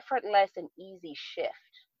 it's an effortless and easy shift.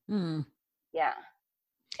 Mm. Yeah.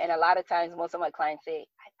 And a lot of times, most of my clients say,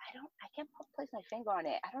 I can't place my finger on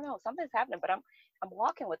it. I don't know, something's happening, but I'm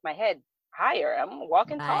walking with my head higher. I'm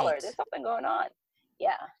walking taller. Right. There's something going on.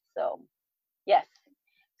 Yeah. So, yes.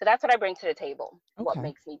 So that's what I bring to the table. What Okay.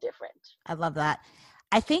 makes me different. I love that.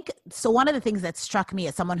 I think so. One of the things that struck me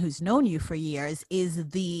as someone who's known you for years is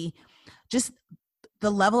just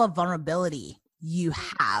the level of vulnerability you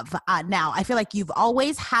have. Now, I feel like you've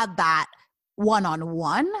always had that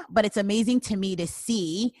one-on-one, but it's amazing to me to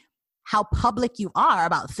see how public you are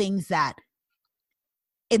about things that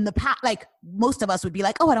in the past, like most of us would be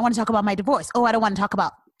like, oh, I don't want to talk about my divorce. Oh, I don't want to talk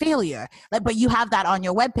about failure. Like, but you have that on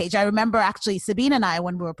your webpage. I remember actually Sabine and I,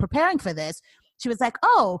 when we were preparing for this, she was like,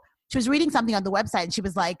 oh, she was reading something on the website and she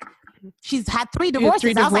was like, she's had 3 divorces.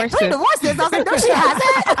 3 I was like, 3 divorces? I was like, no, she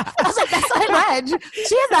hasn't. I was like, that's what I read.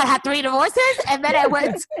 She has not had 3 divorces. And then I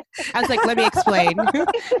went. I was like, let me explain. I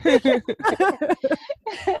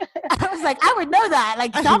was like, I would know that.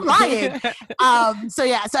 Like, stop lying. So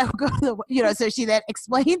yeah, so I would go to the, so she then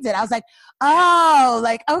explains it. I was like, oh,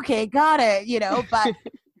 like, okay, got it,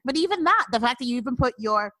 but even that, the fact that you even put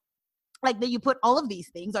that you put all of these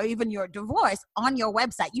things or even your divorce on your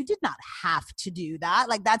website, you did not have to do that.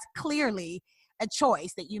 Like, that's clearly a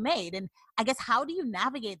choice that you made. And I guess, how do you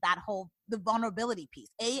navigate the vulnerability piece?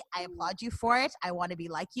 I applaud you for it. I want to be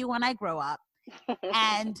like you when I grow up.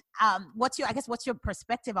 And what's your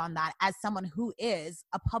perspective on that as someone who is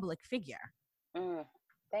a public figure?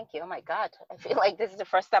 Thank you. Oh my God. I feel like this is the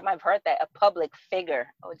first time I've heard that, a public figure.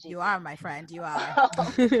 Oh, geez. You are, my friend. You are.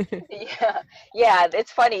 Yeah.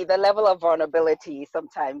 It's funny, the level of vulnerability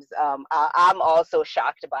sometimes. I'm also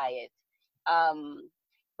shocked by it.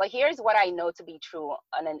 But here's what I know to be true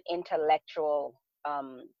on an intellectual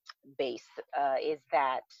base, is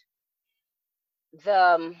that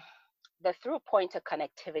the through point of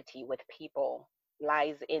connectivity with people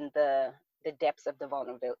lies in the depths of the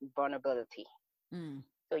vulnerability.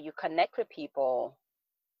 So you connect with people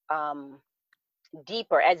deep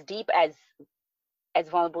as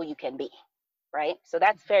vulnerable you can be, right? So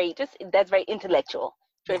that's very intellectual.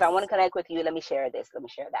 So yes. If I want to connect with you, let me share this, let me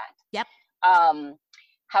share that. Yep.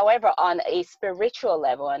 However, on a spiritual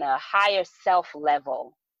level, on a higher self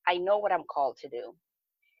level, I know what I'm called to do.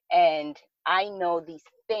 And I know these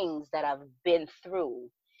things that I've been through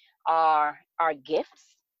are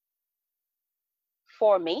gifts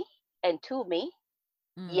for me and to me,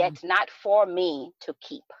 yet not for me to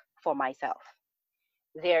keep for myself.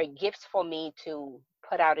 They're gifts for me to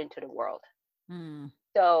put out into the world.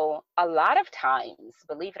 So a lot of times,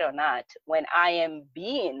 believe it or not, when I am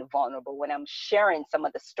being vulnerable, when I'm sharing some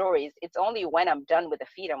of the stories, it's only when I'm done with the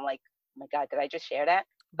feed, I'm like, oh my God, did I just share that?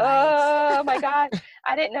 Right. Oh my God,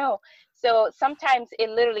 I didn't know. So sometimes it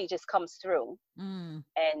literally just comes through.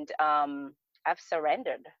 And I've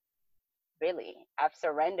surrendered, really. I've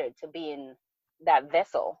surrendered to being that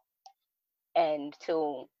vessel and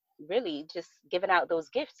to really just giving out those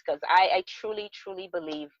gifts, because I truly, truly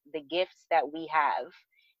believe the gifts that we have,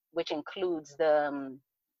 which includes the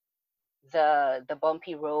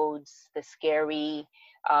bumpy roads, the scary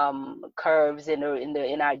curves in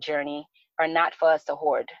our journey, are not for us to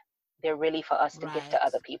hoard. They're really for us to give to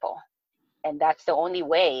other people. And that's the only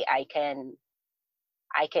way I can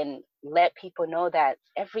let people know that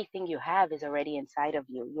everything you have is already inside of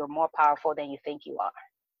you. You're more powerful than you think you are.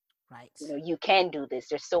 Right. You can do this.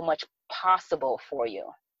 There's so much possible for you.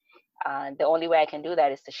 The only way I can do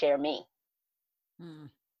that is to share me.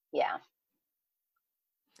 Yeah.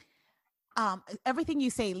 Everything you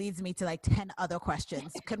say leads me to like 10 other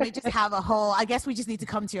questions. Could we just have a whole, I guess we just need to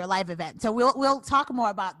come to your live event. So we'll talk more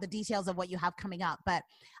about the details of what you have coming up, but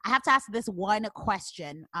I have to ask this one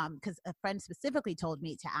question because a friend specifically told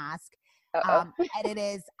me to ask. And it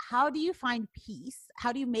is, how do you find peace?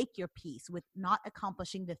 How do you make your peace with not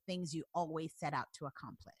accomplishing the things you always set out to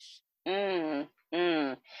accomplish?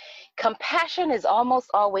 Compassion is almost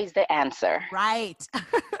always the answer. Right.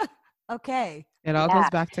 Okay. It all goes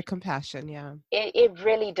back to compassion. Yeah. It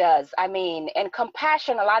really does. I mean, and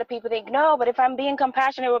compassion, a lot of people think, no, but if I'm being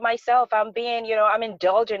compassionate with myself, I'm being, I'm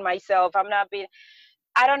indulging myself. I'm not being,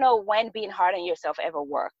 I don't know when being hard on yourself ever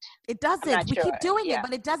worked. It doesn't. We keep doing it,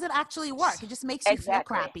 but it doesn't actually work. It just makes you feel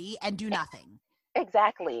crappy and do nothing.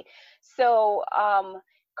 Exactly. So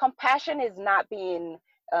compassion is not being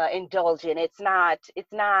indulgent. It's not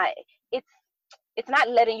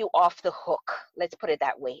letting you off the hook. Let's put it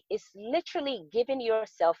that way. It's literally giving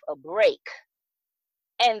yourself a break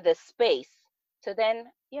and the space to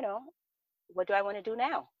then, what do I want to do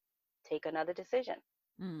now? Take another decision.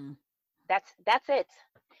 That's it.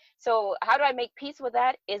 So how do I make peace with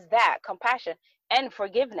that? Is that compassion and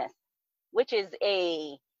forgiveness, which is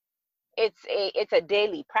a It's a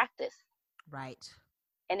daily practice. Right.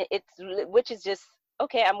 And which is just,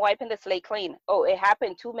 okay, I'm wiping the slate clean. Oh, it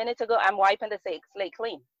happened 2 minutes ago. I'm wiping the slate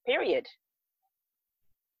clean. Period.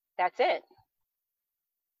 That's it.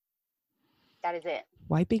 That is it.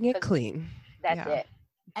 Wiping it 'Cause clean. that's Yeah. it.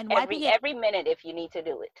 And wiping it Every minute if you need to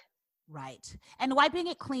do it. right. And wiping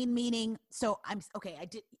it clean meaning so I'm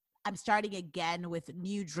starting again with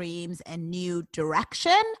new dreams and new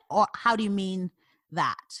direction, or how do you mean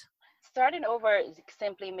that? Starting over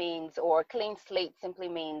simply means, or clean slate simply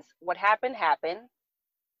means, what happened happened.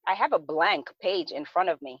 I have a blank page in front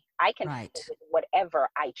of me. I can fill it Right. with whatever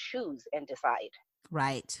I choose and decide.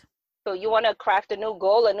 Right. So you want to craft a new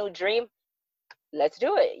goal, a new dream? Let's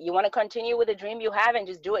do it. You want to continue with the dream you have and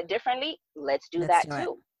just do it differently? Let's do Let's that do it.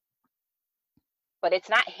 too. But it's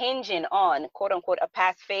not hinging on, quote unquote, a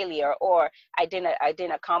past failure, or I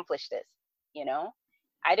didn't accomplish this, you know?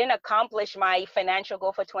 I didn't accomplish my financial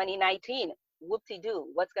goal for 2019.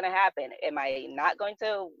 Whoop-de-doo. What's going to happen? Am I not going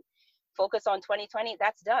to focus on 2020?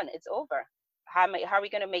 That's done. It's over. How are we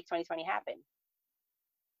going to make 2020 happen?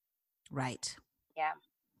 Right. Yeah.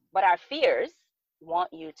 But our fears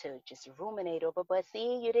want you to just ruminate over, but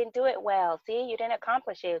see, you didn't do it well. See, you didn't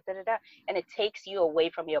accomplish it. Da, da, da. And it takes you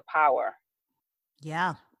away from your power.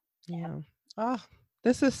 Yeah. Yeah. Oh,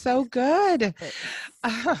 this is so good.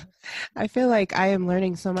 I feel like I am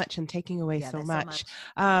learning so much and taking away so much.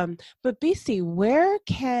 But BC, where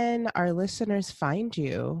can our listeners find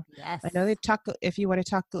you? Yes. I know if you want to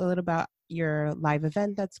talk a little about your live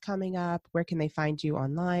event that's coming up, where can they find you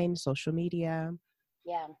online, social media?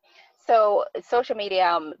 Yeah. So social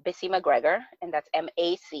media, Bissy McGregor, and that's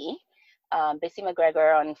MAC. Bissy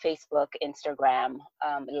McGregor on Facebook, Instagram,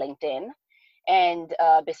 LinkedIn, and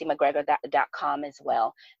BissyMcGregor.com as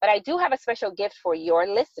well. But I do have a special gift for your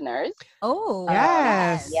listeners. Oh,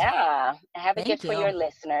 yes. Yeah, I have a gift for your you.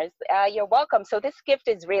 listeners. You're welcome. So this gift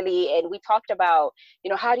is really, and we talked about,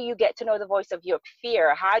 how do you get to know the voice of your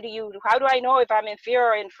fear? How do I know if I'm in fear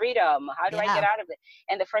or in freedom? How do I get out of it?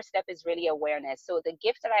 And the first step is really awareness. So the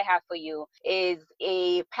gift that I have for you is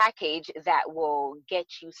a package that will get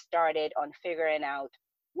you started on figuring out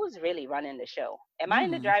who's really running the show. Am I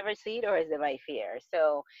in the driver's seat, or is it my fear?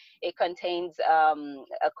 So it contains a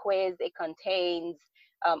quiz. It contains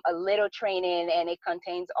a little training, and it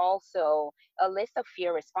contains also a list of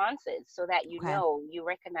fear responses, so that you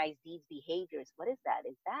recognize these behaviors. What is that?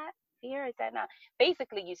 Is that fear? Is that not?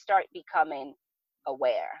 Basically, you start becoming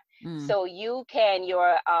aware. So you can,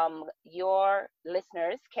 your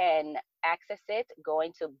listeners can access it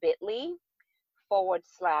going to bit.ly/gift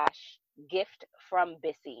from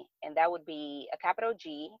Bissy, and that would be a capital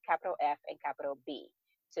G, capital F, and capital B.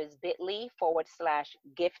 So it's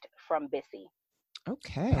bit.ly/gift from Bissy.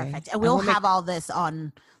 Okay. Perfect. And we'll have all this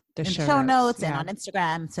on the show notes and on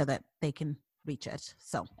Instagram so that they can reach it.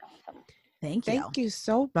 So awesome. Thank you. Thank you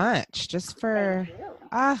so much just for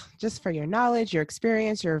your knowledge, your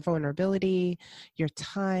experience, your vulnerability, your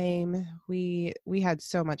time. We had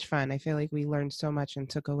so much fun. I feel like we learned so much and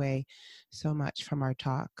took away so much from our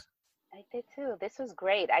talk. I did too. This was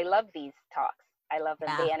great. I love these talks. I love them.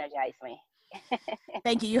 They energize me.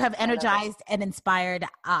 Thank you. You have energized and inspired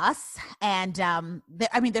us. And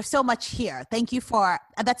there's so much here. Thank you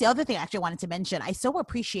that's the other thing I actually wanted to mention. I so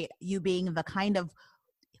appreciate you being the kind of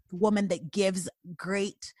woman that gives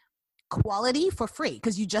great quality for free,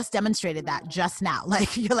 because you just demonstrated that just now.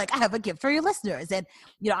 Like, you're like, I have a gift for your listeners. And,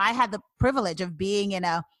 I had the privilege of being in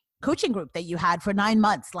a coaching group that you had for 9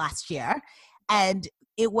 months last year. And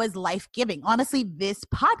it was life-giving. Honestly, this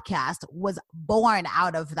podcast was born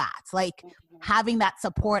out of that. Like, having that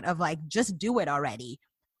support of like, just do it already.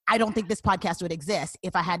 I don't think this podcast would exist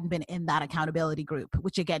if I hadn't been in that accountability group,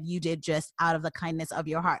 which again, you did just out of the kindness of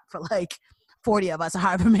your heart for like 40 of us, or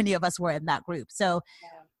however many of us were in that group. So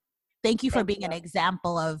thank you for being an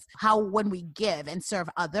example of how when we give and serve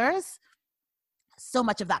others, so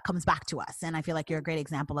much of that comes back to us. And I feel like you're a great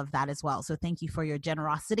example of that as well. So thank you for your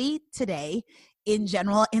generosity today in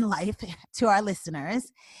general in life to our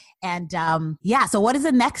listeners. And so what is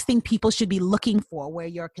the next thing people should be looking for where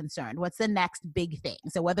you're concerned? What's the next big thing?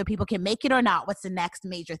 So whether people can make it or not, what's the next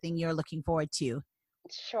major thing you're looking forward to?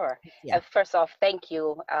 Sure. First off, thank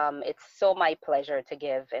you. It's so my pleasure to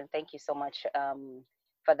give. And thank you so much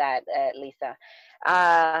for that, Lisa.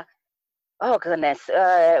 Oh goodness.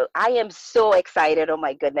 I am so excited. Oh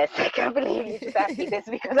my goodness. I can't believe you just asked me this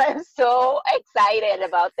because I'm so excited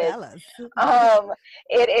about this. Tell us. Um,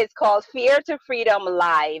 it is called Fear to Freedom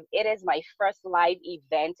Live. It is my first live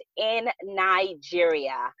event in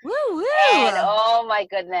Nigeria. Woo And woo. oh my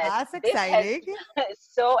goodness, That's this has exciting.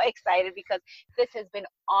 so excited because this has been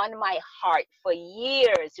on my heart for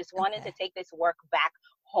years, just wanting to Okay. take this work back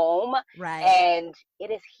home. Right. And it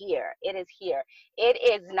is here. It is here. It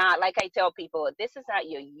is not, like I tell people, this is not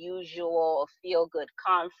your usual feel good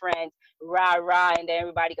conference, rah rah, and then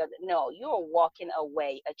everybody goes. No, you are walking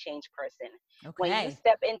away a changed person. When you Okay.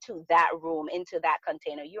 step into that room, into that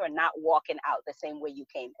container, you are not walking out the same way you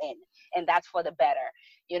came in. And that's for the better.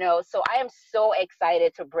 So I am so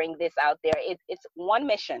excited to bring this out there. It's one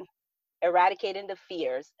mission: eradicating the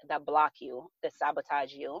fears that block you, that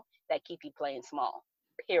sabotage you, that keep you playing small,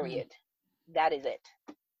 Mm. period. That is it.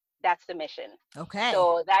 That's the mission. Okay.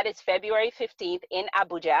 So that is February 15th in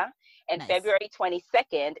Abuja and Nice. February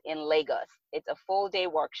 22nd in Lagos. It's a full day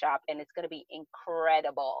workshop and it's going to be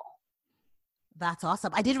incredible. That's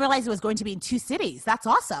awesome. I didn't realize it was going to be in 2 cities. That's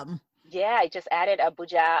awesome. Yeah, I just added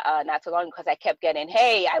Abuja not too long because I kept getting,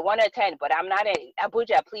 hey, I want to attend, but I'm not in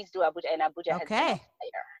Abuja. Please do Abuja. And Abuja has been Okay. much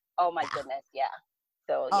later. Oh my Ah. goodness. Yeah.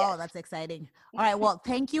 So, Oh, yes. that's exciting. All right. Well,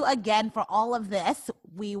 thank you again for all of this.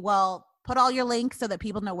 We will put all your links so that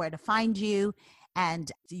people know where to find you.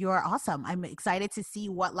 And you're awesome. I'm excited to see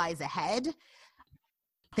what lies ahead.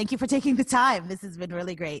 Thank you for taking the time. This has been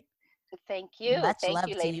really great. Thank you. Much Thank love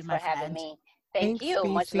you, to you, ladies, my for having friend. me. Thank Thanks, you.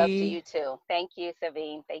 Much love to BC. you too. Thank you,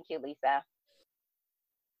 Sabine. Thank you, Lisa.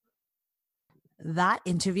 That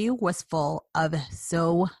interview was full of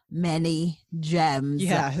so many gems.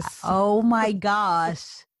 Yes. Oh my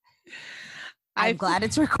gosh. I'm I glad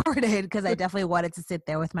it's recorded because I definitely wanted to sit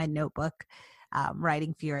there with my notebook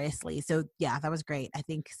writing furiously. So, yeah, that was great. I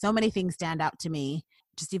think so many things stand out to me.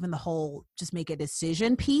 Just even the whole just make a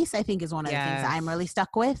decision piece, I think is one of the things I'm really Yes.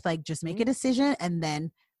 stuck with. Like, just make a Mhm. decision and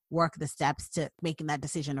then work the steps to making that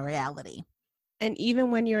decision a reality. And even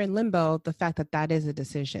when you're in limbo, the fact that that is a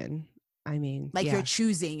decision. I mean, Like, you're yeah.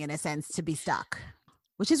 choosing, in a sense, to be stuck,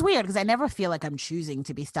 which is weird because I never feel like I'm choosing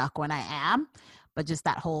to be stuck when I am. But just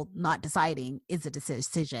that whole not deciding is a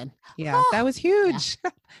decision. Yeah, that was Yeah. huge.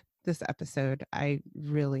 This episode, I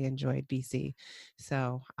really enjoyed BC.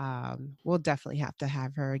 So we'll definitely have to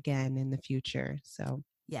have her again in the future. So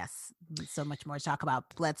Yes, so much more to talk about.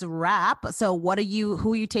 Let's wrap. So, who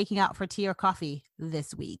are you taking out for tea or coffee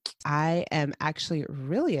this week? I am actually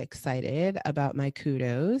really excited about my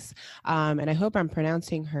kudos. And I hope I'm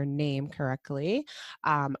pronouncing her name correctly.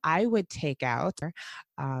 I would take out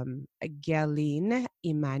Galine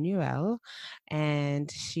Emmanuel, and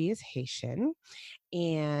she is Haitian.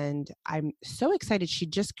 And I'm so excited. She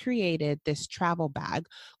just created this travel bag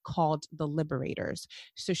called the Liberators.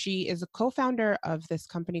 So she is a co-founder of this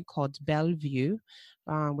company called Bellevue,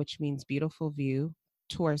 which means beautiful view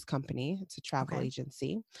tours company. It's a travel Okay.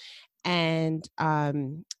 agency. And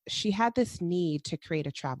she had this need to create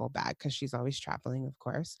a travel bag because she's always traveling, of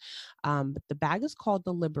course. But the bag is called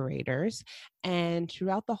the Liberators. And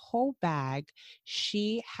throughout the whole bag,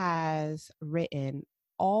 she has written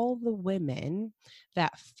all the women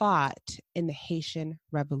that fought in the Haitian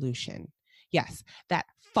Revolution. Yes, that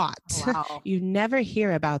fought. Wow. You never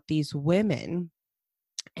hear about these women.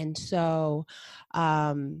 And so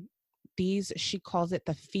she calls it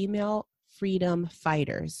the female freedom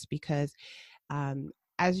fighters because um,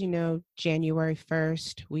 as you know, January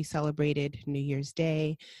 1st, we celebrated New Year's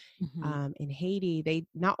Day. Mm-hmm. In Haiti, they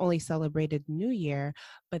not only celebrated New Year,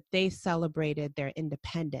 but they celebrated their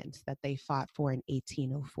independence that they fought for in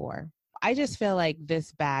 1804. I just feel like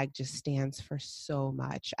this bag just stands for so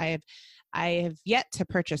much. I have yet to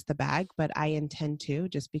purchase the bag, but I intend to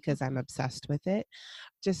just because I'm obsessed with it.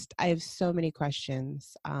 I have so many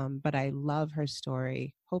questions, but I love her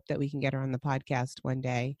story. Hope that we can get her on the podcast one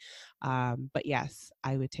day. But yes,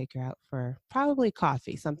 I would take her out for probably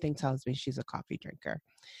coffee. Something tells me she's a coffee drinker.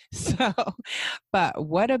 So, but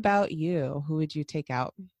what about you? Who would you take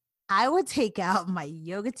out? I would take out my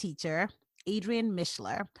yoga teacher, Adrienne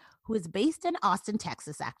Mishler, who is based in Austin,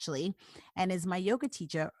 Texas, actually, and is my yoga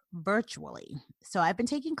teacher virtually. So I've been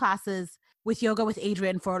taking classes with yoga with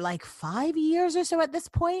Adrienne for like 5 years or so at this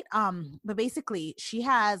point. But basically, she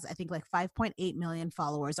has, I think, like 5.8 million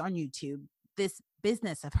followers on YouTube. This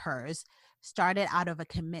business of hers started out of a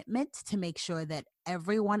commitment to make sure that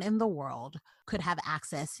everyone in the world could have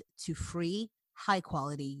access to free, high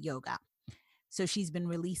quality yoga. So she's been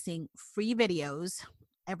releasing free videos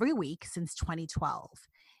every week since 2012.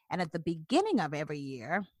 And at the beginning of every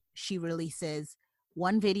year, she releases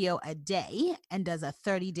one video a day and does a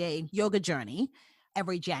 30-day yoga journey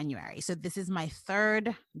every January. So this is my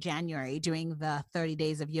third January doing the 30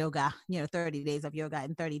 days of yoga, 30 days of yoga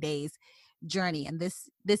in 30 days journey. And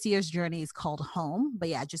this year's journey is called Home. But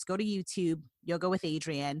yeah, just go to YouTube, Yoga with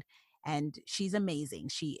Adriene, and she's amazing.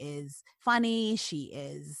 She is funny. She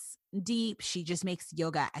is deep. She just makes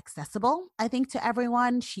yoga accessible, I think, to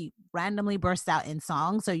everyone. She randomly bursts out in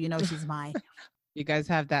songs. So, she's my you guys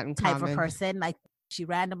have that in type common. of person. Like she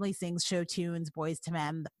randomly sings show tunes, Boys to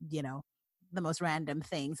Men, the most random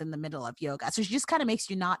things in the middle of yoga. So she just kind of makes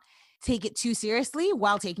you not take it too seriously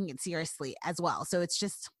while taking it seriously as well. So it's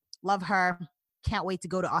just love her. Can't wait to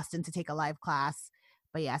go to Austin to take a live class.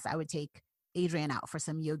 But yes, I would take Adriene out for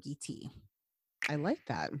some yogi tea. I like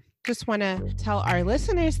that. Just want to tell our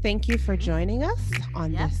listeners, thank you for joining us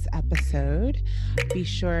on this episode. Be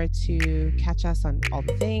sure to catch us on all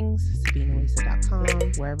the things,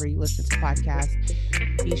 SabinaLisa.com, wherever you listen to podcasts.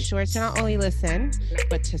 Be sure to not only listen,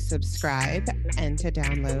 but to subscribe and to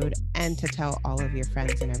download and to tell all of your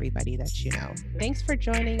friends and everybody that you know. Thanks for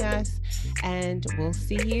joining us, and we'll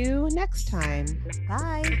see you next time.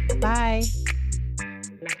 Bye. Bye.